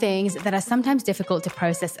all the things that are sometimes difficult to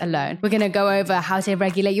process alone. We're going to go over how to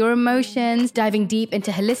regulate your emotions, diving deep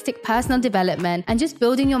into holistic personal development, and just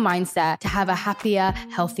building your mindset to have a happier,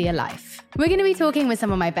 healthier life. We're going to be talking with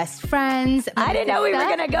some of my best friends. I didn't know we were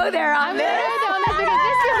going to go there on this.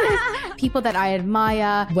 People that I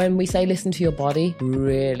admire. When we say listen to your body,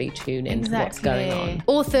 really tune into what's going on.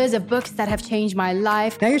 Authors of books that have changed my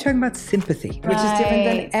life. Now you're talking about sympathy, which is different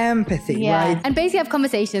than empathy, right? And basically have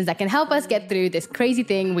conversations that can help us get through this crazy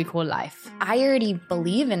thing we call life. I already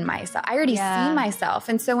believe in myself. I already see myself.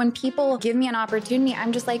 And so when people give me an opportunity,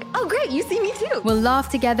 I'm just like, oh, great, you see me too. We'll laugh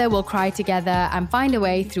together, we'll cry together, and find a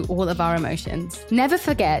way through all of our emotions. Never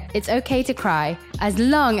forget, it's okay to cry, as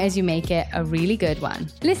long as you make it a really good one.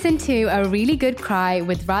 Listen to A Really Good Cry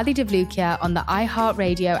with Radhi Devlukia on the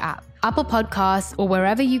iHeartRadio app, Apple Podcasts, or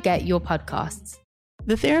wherever you get your podcasts.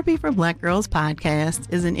 The Therapy for Black Girls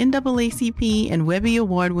podcast is an NAACP and Webby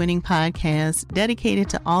Award-winning podcast dedicated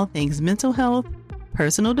to all things mental health,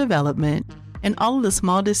 personal development, and all of the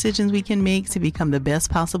small decisions we can make to become the best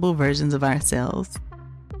possible versions of ourselves.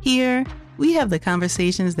 Here, we have the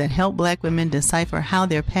conversations that help Black women decipher how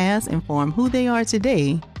their past inform who they are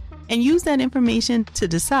today and use that information to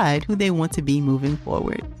decide who they want to be moving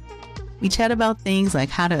forward. We chat about things like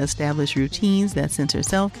how to establish routines that center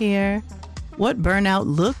self-care, what burnout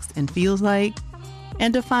looks and feels like,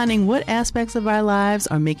 and defining what aspects of our lives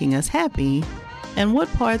are making us happy and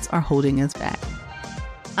what parts are holding us back.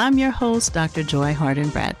 I'm your host, Dr. Joy Harden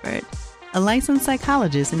Bradford, a licensed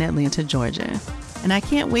psychologist in Atlanta, Georgia, and I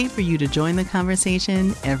can't wait for you to join the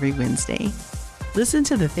conversation every Wednesday. Listen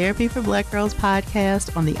to the Therapy for Black Girls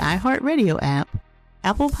podcast on the iHeartRadio app,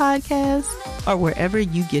 Apple Podcasts, or wherever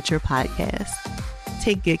you get your podcasts.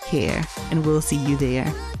 Take good care, and we'll see you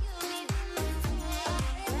there.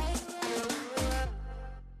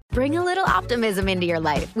 Bring a little optimism into your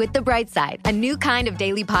life with The Bright Side, a new kind of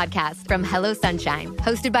daily podcast from Hello Sunshine,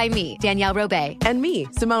 hosted by me, Danielle Robay. And me,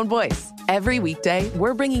 Simone Boyce. Every weekday,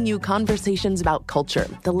 we're bringing you conversations about culture,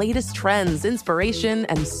 the latest trends, inspiration,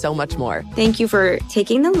 and so much more. Thank you for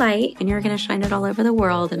taking the light, and you're going to shine it all over the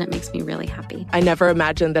world, and it makes me really happy. I never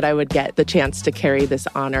imagined that I would get the chance to carry this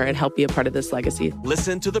honor and help be a part of this legacy.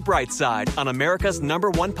 Listen to The Bright Side on America's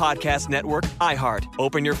 #1 podcast network, iHeart.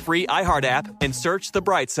 Open your free iHeart app and search The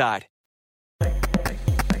Bright Side.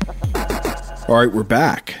 All right, we're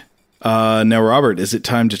back. Now, Robert, is it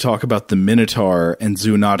time to talk about the Minotaur and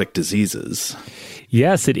zoonotic diseases?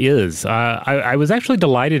 Yes, it is. I was actually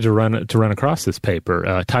delighted to run across this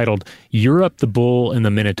paper titled "Europe, the Bull and the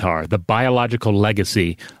Minotaur: The Biological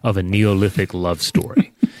Legacy of a Neolithic Love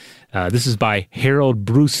Story." This is by Harold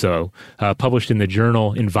Brousseau, published in the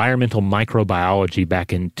journal Environmental Microbiology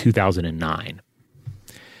back in 2009.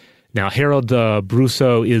 Now, Harold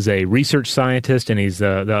Brousseau is a research scientist, and he's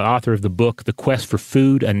the author of the book, The Quest for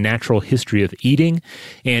Food, A Natural History of Eating.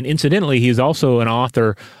 And incidentally, he's also an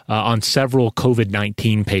author on several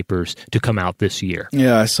COVID-19 papers to come out this year.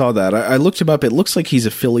 Yeah, I saw that. I looked him up. It looks like he's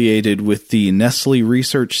affiliated with the Nestle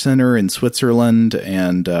Research Center in Switzerland,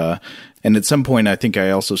 and at some point, I think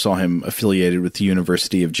I also saw him affiliated with the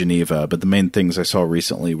University of Geneva. But the main things I saw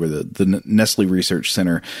recently were the Nestle Research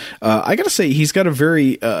Center. I got to say, he's got a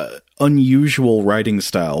very unusual writing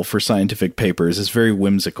style for scientific papers. It's very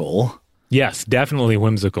whimsical. Yes, definitely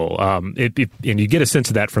whimsical. And you get a sense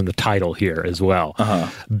of that from the title here as well.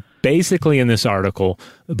 Basically, in this article,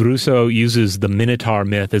 Brousseau uses the Minotaur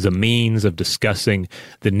myth as a means of discussing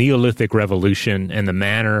the Neolithic Revolution and the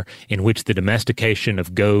manner in which the domestication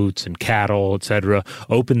of goats and cattle, etc.,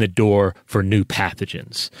 opened the door for new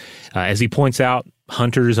pathogens. As he points out,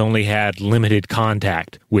 hunters only had limited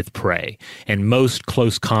contact with prey, and most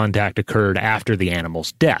close contact occurred after the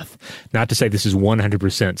animal's death. Not to say this is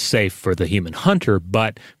 100% safe for the human hunter,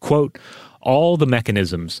 but, quote, all the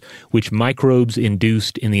mechanisms which microbes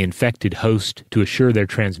induced in the infected host to assure their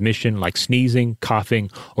transmission, like sneezing, coughing,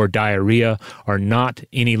 or diarrhea, are not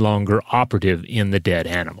any longer operative in the dead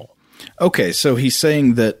animal. Okay, so he's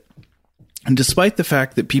saying that despite the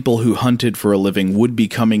fact that people who hunted for a living would be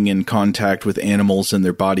coming in contact with animals and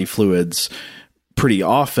their body fluids pretty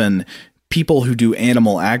often, people who do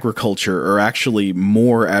animal agriculture are actually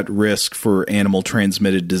more at risk for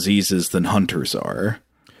animal-transmitted diseases than hunters are.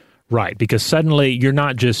 Right, because suddenly you're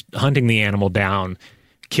not just hunting the animal down,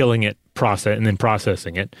 killing it, and then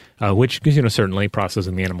processing it, which, certainly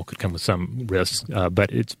processing the animal could come with some risks,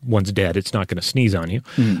 but once dead, it's not going to sneeze on you.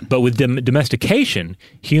 But with domestication,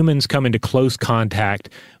 humans come into close contact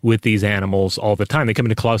with these animals all the time. They come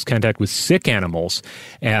into close contact with sick animals,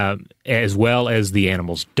 as well as the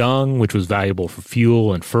animal's dung, which was valuable for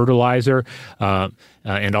fuel and fertilizer,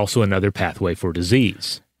 and also another pathway for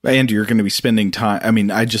disease. And you're going to be spending time. I mean,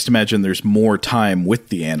 I just imagine there's more time with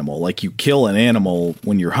the animal. Like, you kill an animal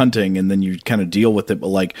when you're hunting and then you kind of deal with it.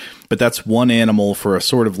 But that's one animal for a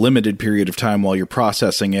sort of limited period of time while you're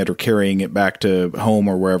processing it or carrying it back to home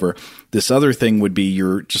or wherever. This other thing would be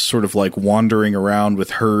you're just sort of like wandering around with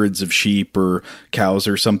herds of sheep or cows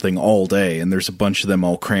or something all day. And there's a bunch of them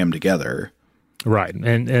all crammed together. Right,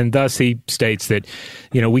 and thus he states that,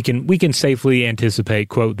 we can safely anticipate,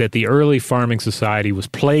 quote, that the early farming society was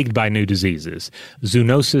plagued by new diseases.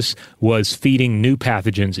 Zoonosis was feeding new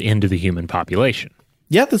pathogens into the human population.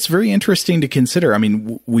 Yeah, that's very interesting to consider. I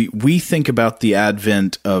mean, we think about the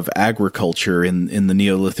advent of agriculture in the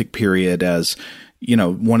Neolithic period as,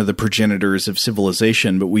 one of the progenitors of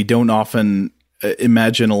civilization, but we don't often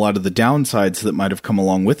imagine a lot of the downsides that might have come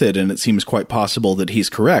along with it, and it seems quite possible that he's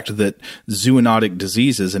correct, that zoonotic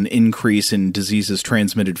diseases, an increase in diseases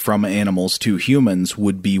transmitted from animals to humans,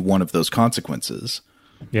 would be one of those consequences.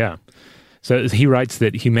 Yeah. So he writes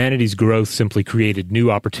that humanity's growth simply created new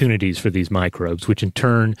opportunities for these microbes, which in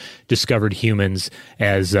turn discovered humans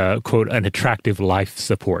as, quote, an attractive life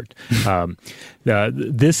support.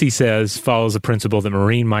 This, he says, follows a principle that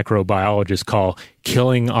marine microbiologists call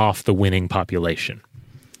killing off the winning population.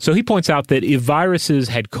 So he points out that if viruses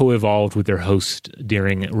had co-evolved with their host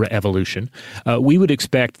during evolution, we would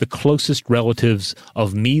expect the closest relatives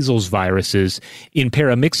of measles viruses in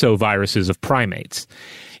paramyxoviruses of primates.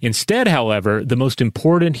 Instead, however, the most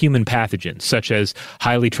important human pathogens, such as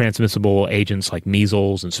highly transmissible agents like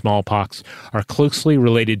measles and smallpox, are closely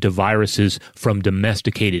related to viruses from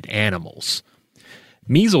domesticated animals.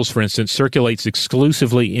 Measles, for instance, circulates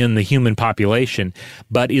exclusively in the human population,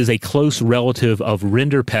 but is a close relative of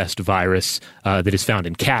rinderpest virus that is found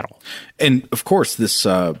in cattle. And, of course, this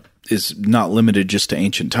is not limited just to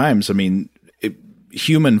ancient times. I mean,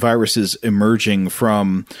 human viruses emerging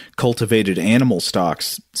from cultivated animal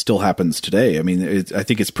stocks still happens today. I mean, I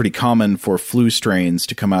think it's pretty common for flu strains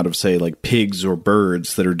to come out of, say, like pigs or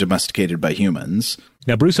birds that are domesticated by humans.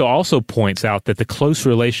 Now, Brusso also points out that the close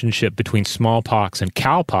relationship between smallpox and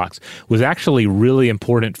cowpox was actually really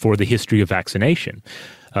important for the history of vaccination.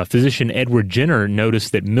 Physician Edward Jenner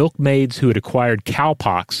noticed that milkmaids who had acquired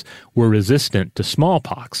cowpox were resistant to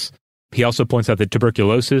smallpox. He also points out that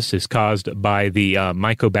tuberculosis is caused by the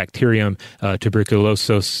Mycobacterium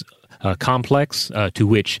tuberculosis complex, to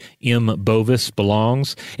which M. bovis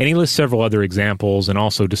belongs. And he lists several other examples and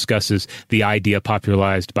also discusses the idea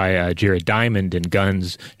popularized by Jared Diamond in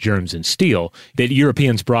Guns, Germs, and Steel, that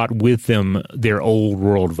Europeans brought with them their old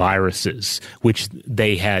world viruses, which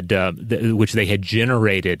they had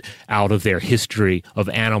generated out of their history of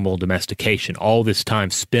animal domestication, all this time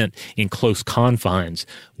spent in close confines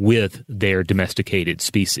with their domesticated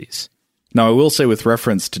species. Now, I will say with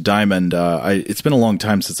reference to Diamond, it's been a long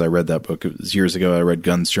time since I read that book. It was years ago. I read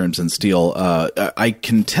Guns, Germs, and Steel. I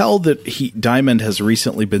can tell that Diamond has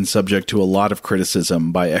recently been subject to a lot of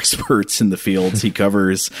criticism by experts in the fields he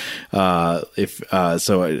covers. I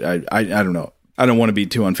don't know. I don't want to be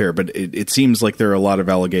too unfair, but it seems like there are a lot of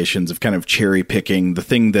allegations of kind of cherry picking, the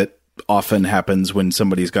thing that often happens when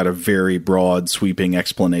somebody's got a very broad, sweeping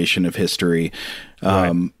explanation of history.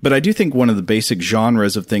 Right. But I do think one of the basic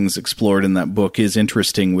genres of things explored in that book is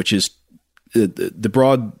interesting, which is the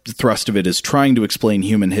broad thrust of it is trying to explain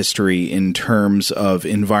human history in terms of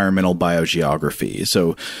environmental biogeography.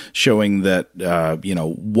 So showing that,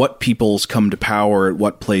 what peoples come to power at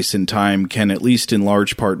what place in time can at least in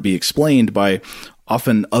large part be explained by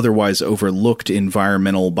often otherwise overlooked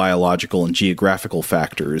environmental, biological, and geographical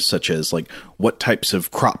factors, such as like what types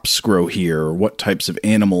of crops grow here, or what types of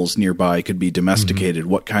animals nearby could be domesticated,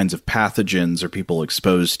 what kinds of pathogens are people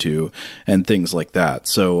exposed to, and things like that.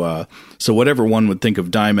 So whatever one would think of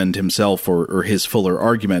Diamond himself or his fuller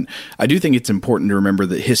argument, I do think it's important to remember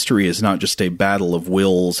that history is not just a battle of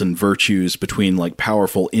wills and virtues between like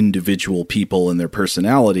powerful individual people and their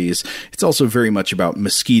personalities. It's also very much about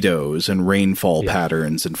mosquitoes and rainfall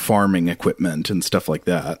patterns and farming equipment and stuff like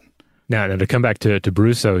that. Now, to come back to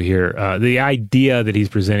Brusso here, the idea that he's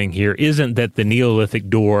presenting here isn't that the Neolithic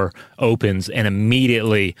door opens and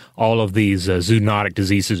immediately all of these zoonotic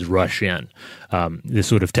diseases rush in.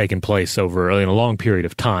 This would have taken place over in a long period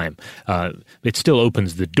of time. It still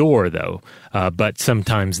opens the door, though, but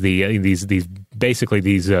sometimes these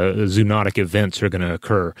zoonotic events are going to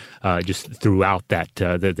occur just throughout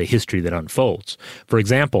the history that unfolds. For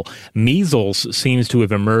example, measles seems to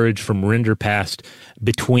have emerged from Rinderpest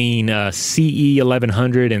between CE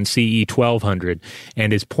 1100 and CE 1200,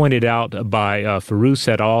 and is pointed out by Farouz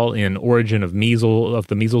et al. In Origin of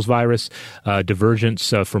the Measles Virus. Divergence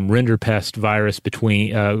from Rinderpest virus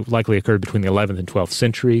likely occurred between the 11th and 12th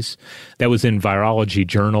centuries. That was in Virology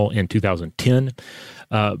Journal in 2010.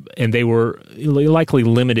 And they were likely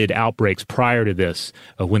limited outbreaks prior to this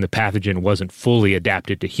when the pathogen wasn't fully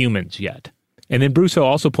adapted to humans yet. And then Brusso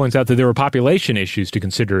also points out that there were population issues to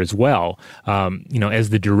consider as well, as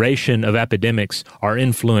the duration of epidemics are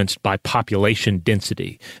influenced by population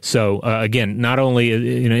density. So again, not only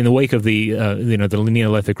in the wake of the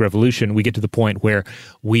Neolithic Revolution, we get to the point where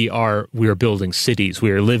we are building cities,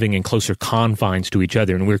 we are living in closer confines to each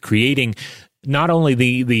other, and we're creating not only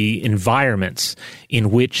the environments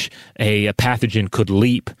in which a pathogen could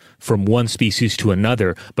leap from one species to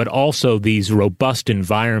another, but also these robust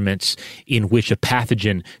environments in which a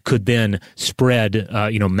pathogen could then spread,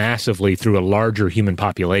 massively through a larger human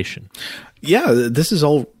population. Yeah, this is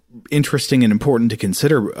all interesting and important to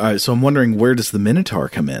consider. So I'm wondering, where does the Minotaur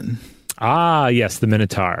come in? Ah, yes, the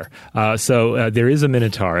Minotaur. So there is a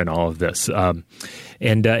Minotaur in all of this.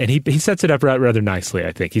 And he sets it up rather nicely,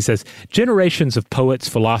 I think. He says, generations of poets,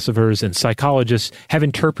 philosophers, and psychologists have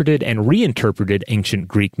interpreted and reinterpreted ancient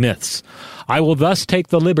Greek myths. I will thus take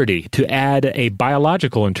the liberty to add a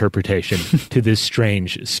biological interpretation to this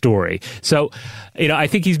strange story. So, I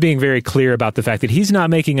think he's being very clear about the fact that he's not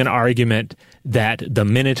making an argument that the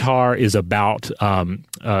Minotaur is about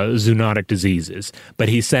zoonotic diseases, but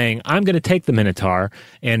he's saying, I'm going to take the Minotaur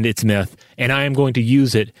and its myth, and I am going to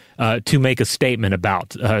use it to make a statement about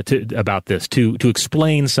this, to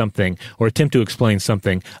explain something or attempt to explain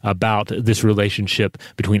something about this relationship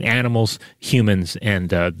between animals, humans, and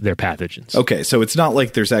their pathogens. Okay, so it's not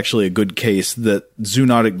like there's actually a good case that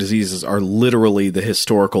zoonotic diseases are literally the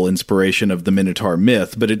historical inspiration of the Minotaur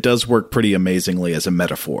myth, but it does work pretty amazingly as a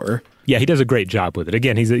metaphor. Yeah, he does a great job with it.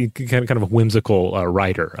 Again, he's a kind of a whimsical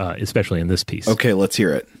writer, especially in this piece. Okay, let's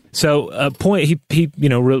hear it. So he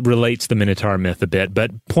relates the Minotaur myth a bit,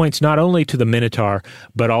 but points not only to the Minotaur,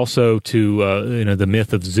 but also to the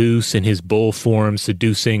myth of Zeus in his bull form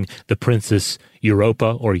seducing the princess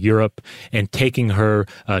Europa or Europe and taking her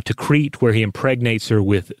to Crete, where he impregnates her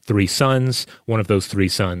with 3 sons. One of those 3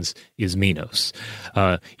 sons is Minos.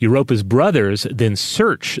 Europa's brothers then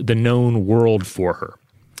search the known world for her.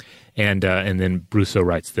 And then Brousseau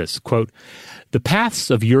writes this, quote, "The paths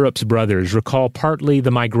of Europe's brothers recall partly the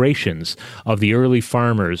migrations of the early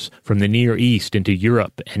farmers from the Near East into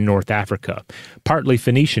Europe and North Africa, partly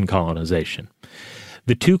Phoenician colonization.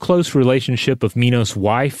 The too close relationship of Minos'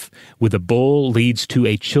 wife with a bull leads to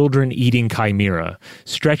a children-eating chimera.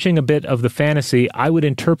 Stretching a bit of the fantasy, I would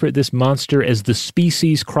interpret this monster as the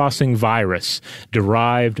species-crossing virus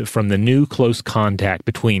derived from the new close contact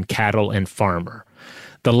between cattle and farmer.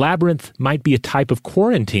 The labyrinth might be a type of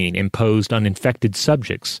quarantine imposed on infected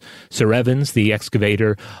subjects. Sir Evans, the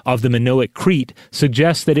excavator of the Minoic Crete,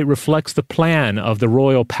 suggests that it reflects the plan of the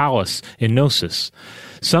royal palace in Knossos.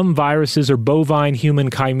 Some viruses are bovine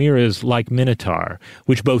human chimeras like Minotaur,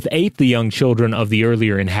 which both ate the young children of the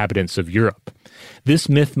earlier inhabitants of Europe. This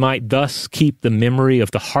myth might thus keep the memory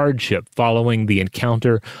of the hardship following the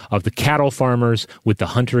encounter of the cattle farmers with the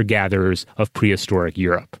hunter-gatherers of prehistoric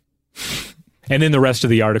Europe." And then the rest of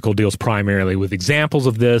the article deals primarily with examples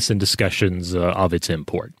of this and discussions of its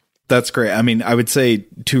import. That's great. I mean, I would say,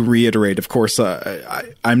 to reiterate, of course,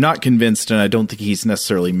 I'm not convinced, and I don't think he's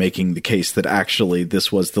necessarily making the case that actually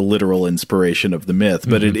this was the literal inspiration of the myth,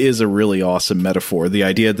 but it is a really awesome metaphor. The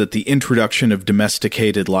idea that the introduction of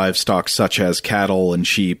domesticated livestock, such as cattle and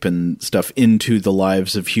sheep and stuff, into the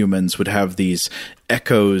lives of humans would have these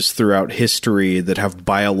echoes throughout history that have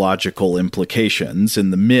biological implications. In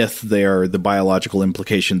the myth, they are the biological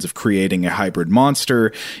implications of creating a hybrid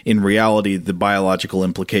monster. In reality, the biological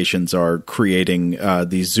implications are creating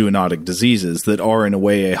these zoonotic diseases that are in a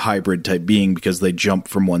way a hybrid type being because they jump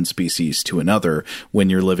from one species to another when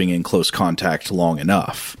you're living in close contact long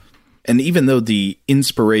enough. And even though the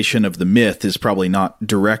inspiration of the myth is probably not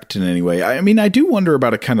direct in any way, I mean, I do wonder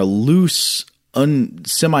about a kind of loose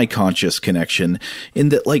semi-conscious connection in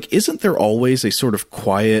that, like, isn't there always a sort of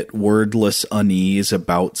quiet, wordless unease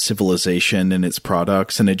about civilization and its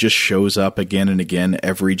products, and it just shows up again and again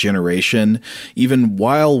every generation? Even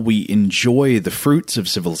while we enjoy the fruits of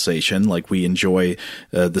civilization, like we enjoy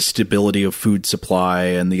the stability of food supply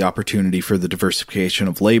and the opportunity for the diversification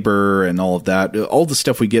of labor and all of that, all the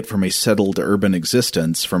stuff we get from a settled urban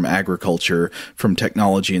existence, from agriculture, from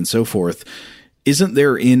technology and so forth, isn't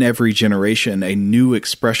there in every generation a new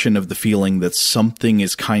expression of the feeling that something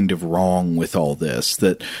is kind of wrong with all this,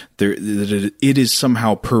 that it is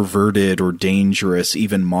somehow perverted or dangerous,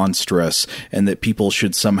 even monstrous, and that people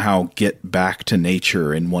should somehow get back to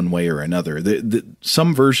nature in one way or another?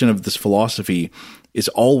 Some version of this philosophy is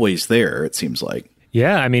always there, it seems like.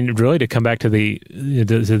 Yeah, I mean, really, to come back to the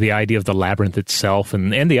idea of the labyrinth itself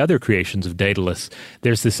and the other creations of Daedalus,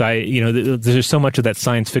 there's this, there's so much of that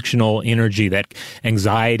science fictional energy, that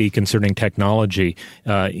anxiety concerning technology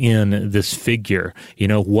in this figure. You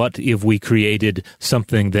know, what if we created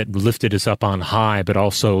something that lifted us up on high, but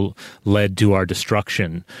also led to our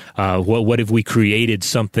destruction? What if we created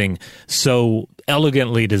something so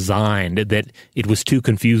elegantly designed that it was too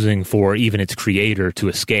confusing for even its creator to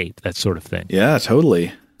escape, that sort of thing? Yeah,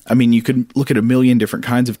 totally. I mean, you could look at a million different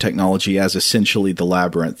kinds of technology as essentially the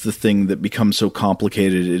labyrinth, the thing that becomes so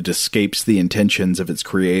complicated it escapes the intentions of its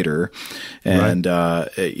creator. And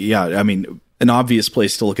I mean, an obvious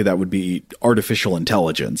place to look at that would be artificial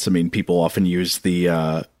intelligence. I mean, people often use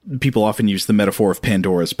the metaphor of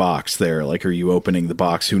Pandora's box there. Like, are you opening the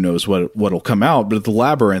box? Who knows what'll come out? But the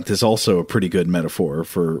labyrinth is also a pretty good metaphor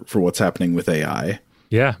for what's happening with AI.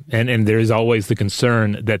 Yeah, and there is always the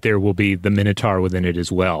concern that there will be the Minotaur within it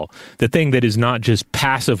as well. The thing that is not just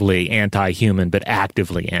passively anti-human, but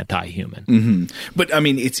actively anti-human. Mm-hmm. But, I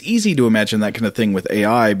mean, it's easy to imagine that kind of thing with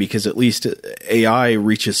AI, because at least AI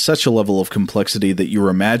reaches such a level of complexity that you're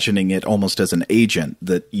imagining it almost as an agent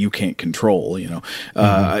that you can't control, you know.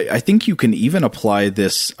 I think you can even apply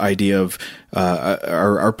this idea of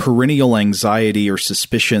our perennial anxiety or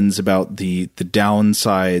suspicions about the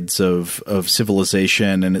downsides of civilization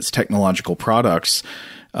and its technological products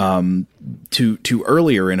to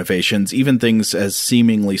earlier innovations, even things as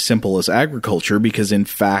seemingly simple as agriculture, because in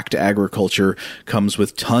fact agriculture comes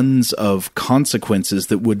with tons of consequences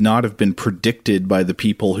that would not have been predicted by the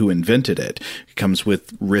people who invented it. It comes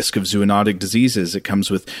with risk of zoonotic diseases. It comes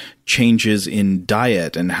with changes in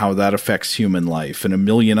diet and how that affects human life and a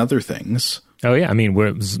million other things. Oh, yeah. I mean,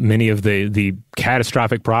 many of the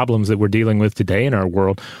catastrophic problems that we're dealing with today in our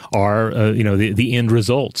world are, the end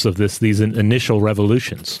results of these initial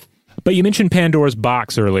revolutions. But you mentioned Pandora's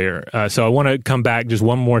box earlier, so I want to come back just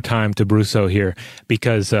one more time to Brousseau here,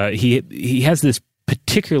 because he has this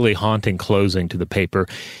particularly haunting closing to the paper.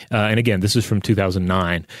 And again, this is from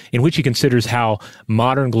 2009, in which he considers how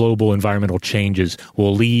modern global environmental changes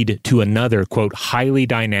will lead to another, quote, highly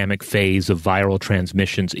dynamic phase of viral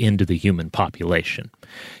transmissions into the human population.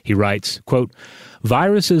 He writes, quote,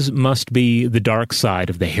 viruses must be the dark side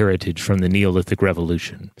of the heritage from the Neolithic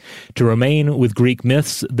Revolution. To remain with Greek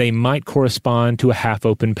myths, they might correspond to a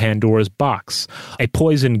half-open Pandora's box, a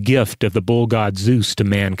poisoned gift of the bull god Zeus to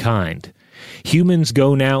mankind. Humans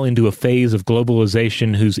go now into a phase of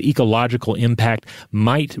globalization whose ecological impact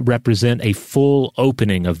might represent a full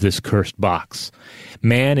opening of this cursed box.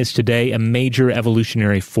 Man is today a major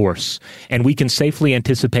evolutionary force, and we can safely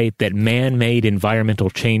anticipate that man-made environmental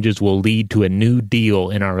changes will lead to a new deal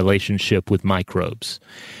in our relationship with microbes.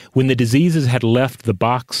 When the diseases had left the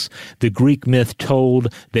box, the Greek myth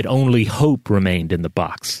told that only hope remained in the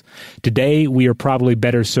box. Today, we are probably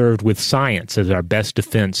better served with science as our best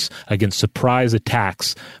defense against surprise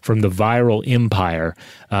attacks from the viral empire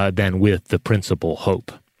than with the principal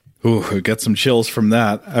hope. Ooh, I got some chills from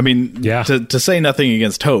that. I mean, to say nothing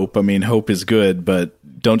against hope, I mean, hope is good, but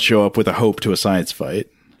don't show up with a hope to a science fight.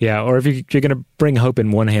 Yeah, or if you're going to bring hope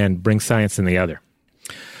in one hand, bring science in the other.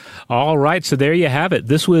 All right, so there you have it.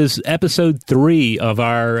 This was episode 3 of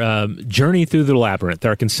our journey through the labyrinth,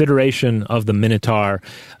 our consideration of the Minotaur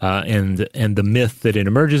and the myth that it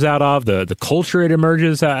emerges out of, the culture it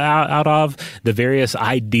emerges out of, the various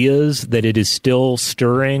ideas that it is still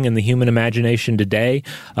stirring in the human imagination today.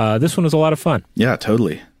 This one was a lot of fun. Yeah,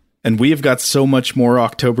 totally. And we have got so much more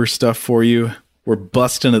October stuff for you. We're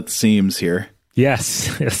busting at the seams here.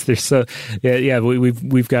 Yes. There's so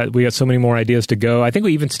we've got so many more ideas to go. I think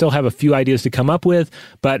we even still have a few ideas to come up with,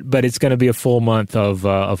 but it's going to be a full month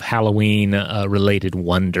of Halloween related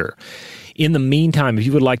wonder. In the meantime, if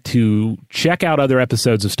you would like to check out other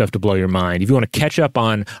episodes of Stuff to Blow Your Mind, if you want to catch up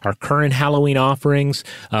on our current Halloween offerings,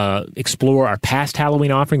 explore our past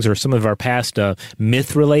Halloween offerings or some of our past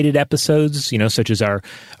myth-related episodes, such as our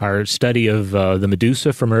study of the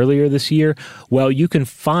Medusa from earlier this year, well, you can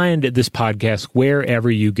find this podcast wherever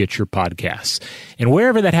you get your podcasts. And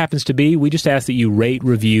wherever that happens to be, we just ask that you rate,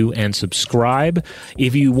 review, and subscribe.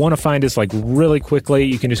 If you want to find us really quickly,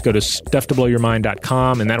 you can just go to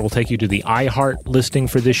stufftoblowyourmind.com, and that will take you to the iHeart listing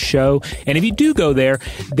for this show. And if you do go there,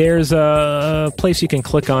 there's a place you can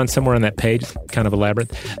click on somewhere on that page, kind of a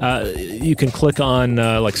labyrinth. You can click on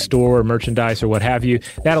store or merchandise or what have you.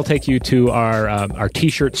 That'll take you to our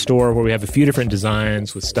t-shirt store where we have a few different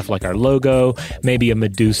designs with stuff like our logo, maybe a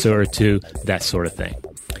Medusa or two, that sort of thing.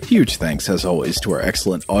 Huge thanks, as always, to our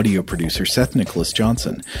excellent audio producer, Seth Nicholas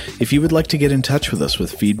Johnson. If you would like to get in touch with us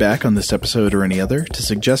with feedback on this episode or any other, to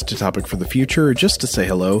suggest a topic for the future, or just to say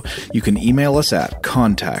hello, you can email us at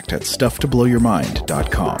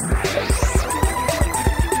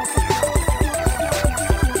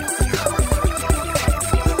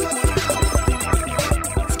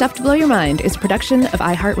Stuff to Blow Your Mind is a production of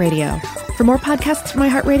iHeartRadio. For more podcasts from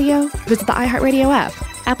iHeartRadio, visit the iHeartRadio app,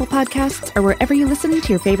 Apple Podcasts, or wherever you listen to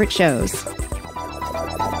your favorite shows.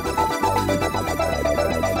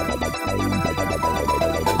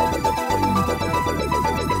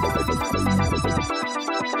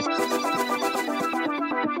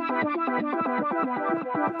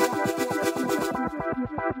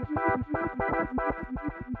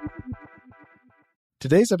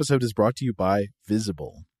 Today's episode is brought to you by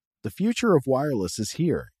Visible. The future of wireless is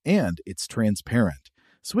here, and it's transparent.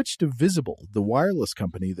 Switch to Visible, the wireless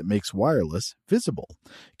company that makes wireless visible.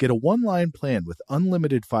 Get a one-line plan with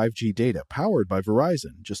unlimited 5G data powered by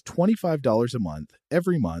Verizon, just $25 a month,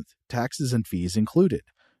 every month, taxes and fees included.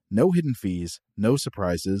 No hidden fees, no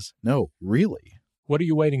surprises, no, really. What are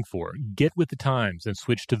you waiting for? Get with the times and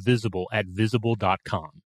switch to Visible at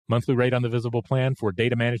Visible.com. Monthly rate on the Visible plan for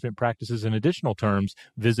data management practices and additional terms,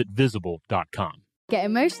 visit Visible.com. Get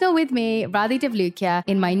emotional with me, Radhi Devlukia,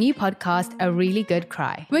 in my new podcast, A Really Good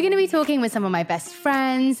Cry. We're going to be talking with some of my best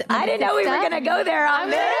friends. I didn't know we were going to go there on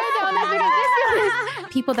this.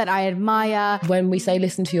 People that I admire. When we say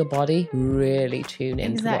listen to your body, really tune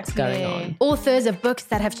into what's going on. Authors of books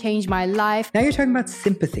that have changed my life. Now you're talking about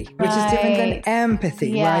sympathy, which is different than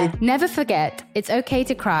empathy, right? Never forget, it's okay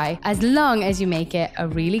to cry as long as you make it a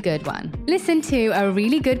really good one. Listen to A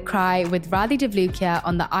Really Good Cry with Radhi Devlukia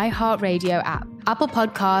on the iHeartRadio app, Apple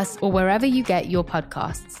Podcasts, or wherever you get your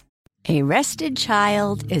podcasts. A rested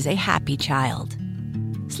child is a happy child.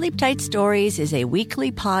 Sleep Tight Stories is a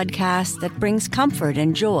weekly podcast that brings comfort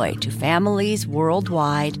and joy to families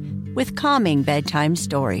worldwide with calming bedtime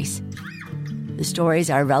stories. The stories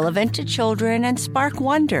are relevant to children and spark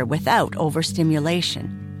wonder without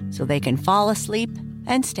overstimulation, so they can fall asleep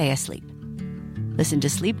and stay asleep. Listen to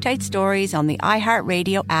Sleep Tight Stories on the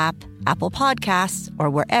iHeartRadio app, Apple Podcasts, or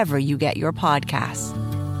wherever you get your podcasts.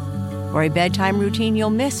 For a bedtime routine you'll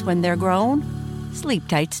miss when they're grown, Sleep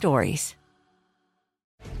Tight Stories.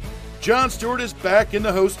 Jon Stewart is back in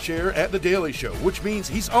the host chair at The Daily Show, which means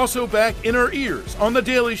he's also back in our ears on The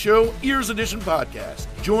Daily Show Ears Edition podcast.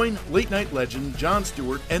 Join late-night legend Jon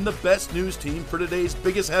Stewart and the best news team for today's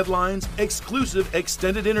biggest headlines, exclusive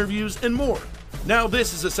extended interviews, and more. Now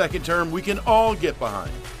this is a second term we can all get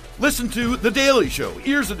behind. Listen to The Daily Show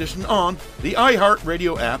Ears Edition on the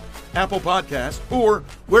iHeartRadio app, Apple Podcasts, or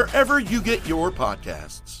wherever you get your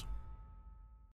podcasts.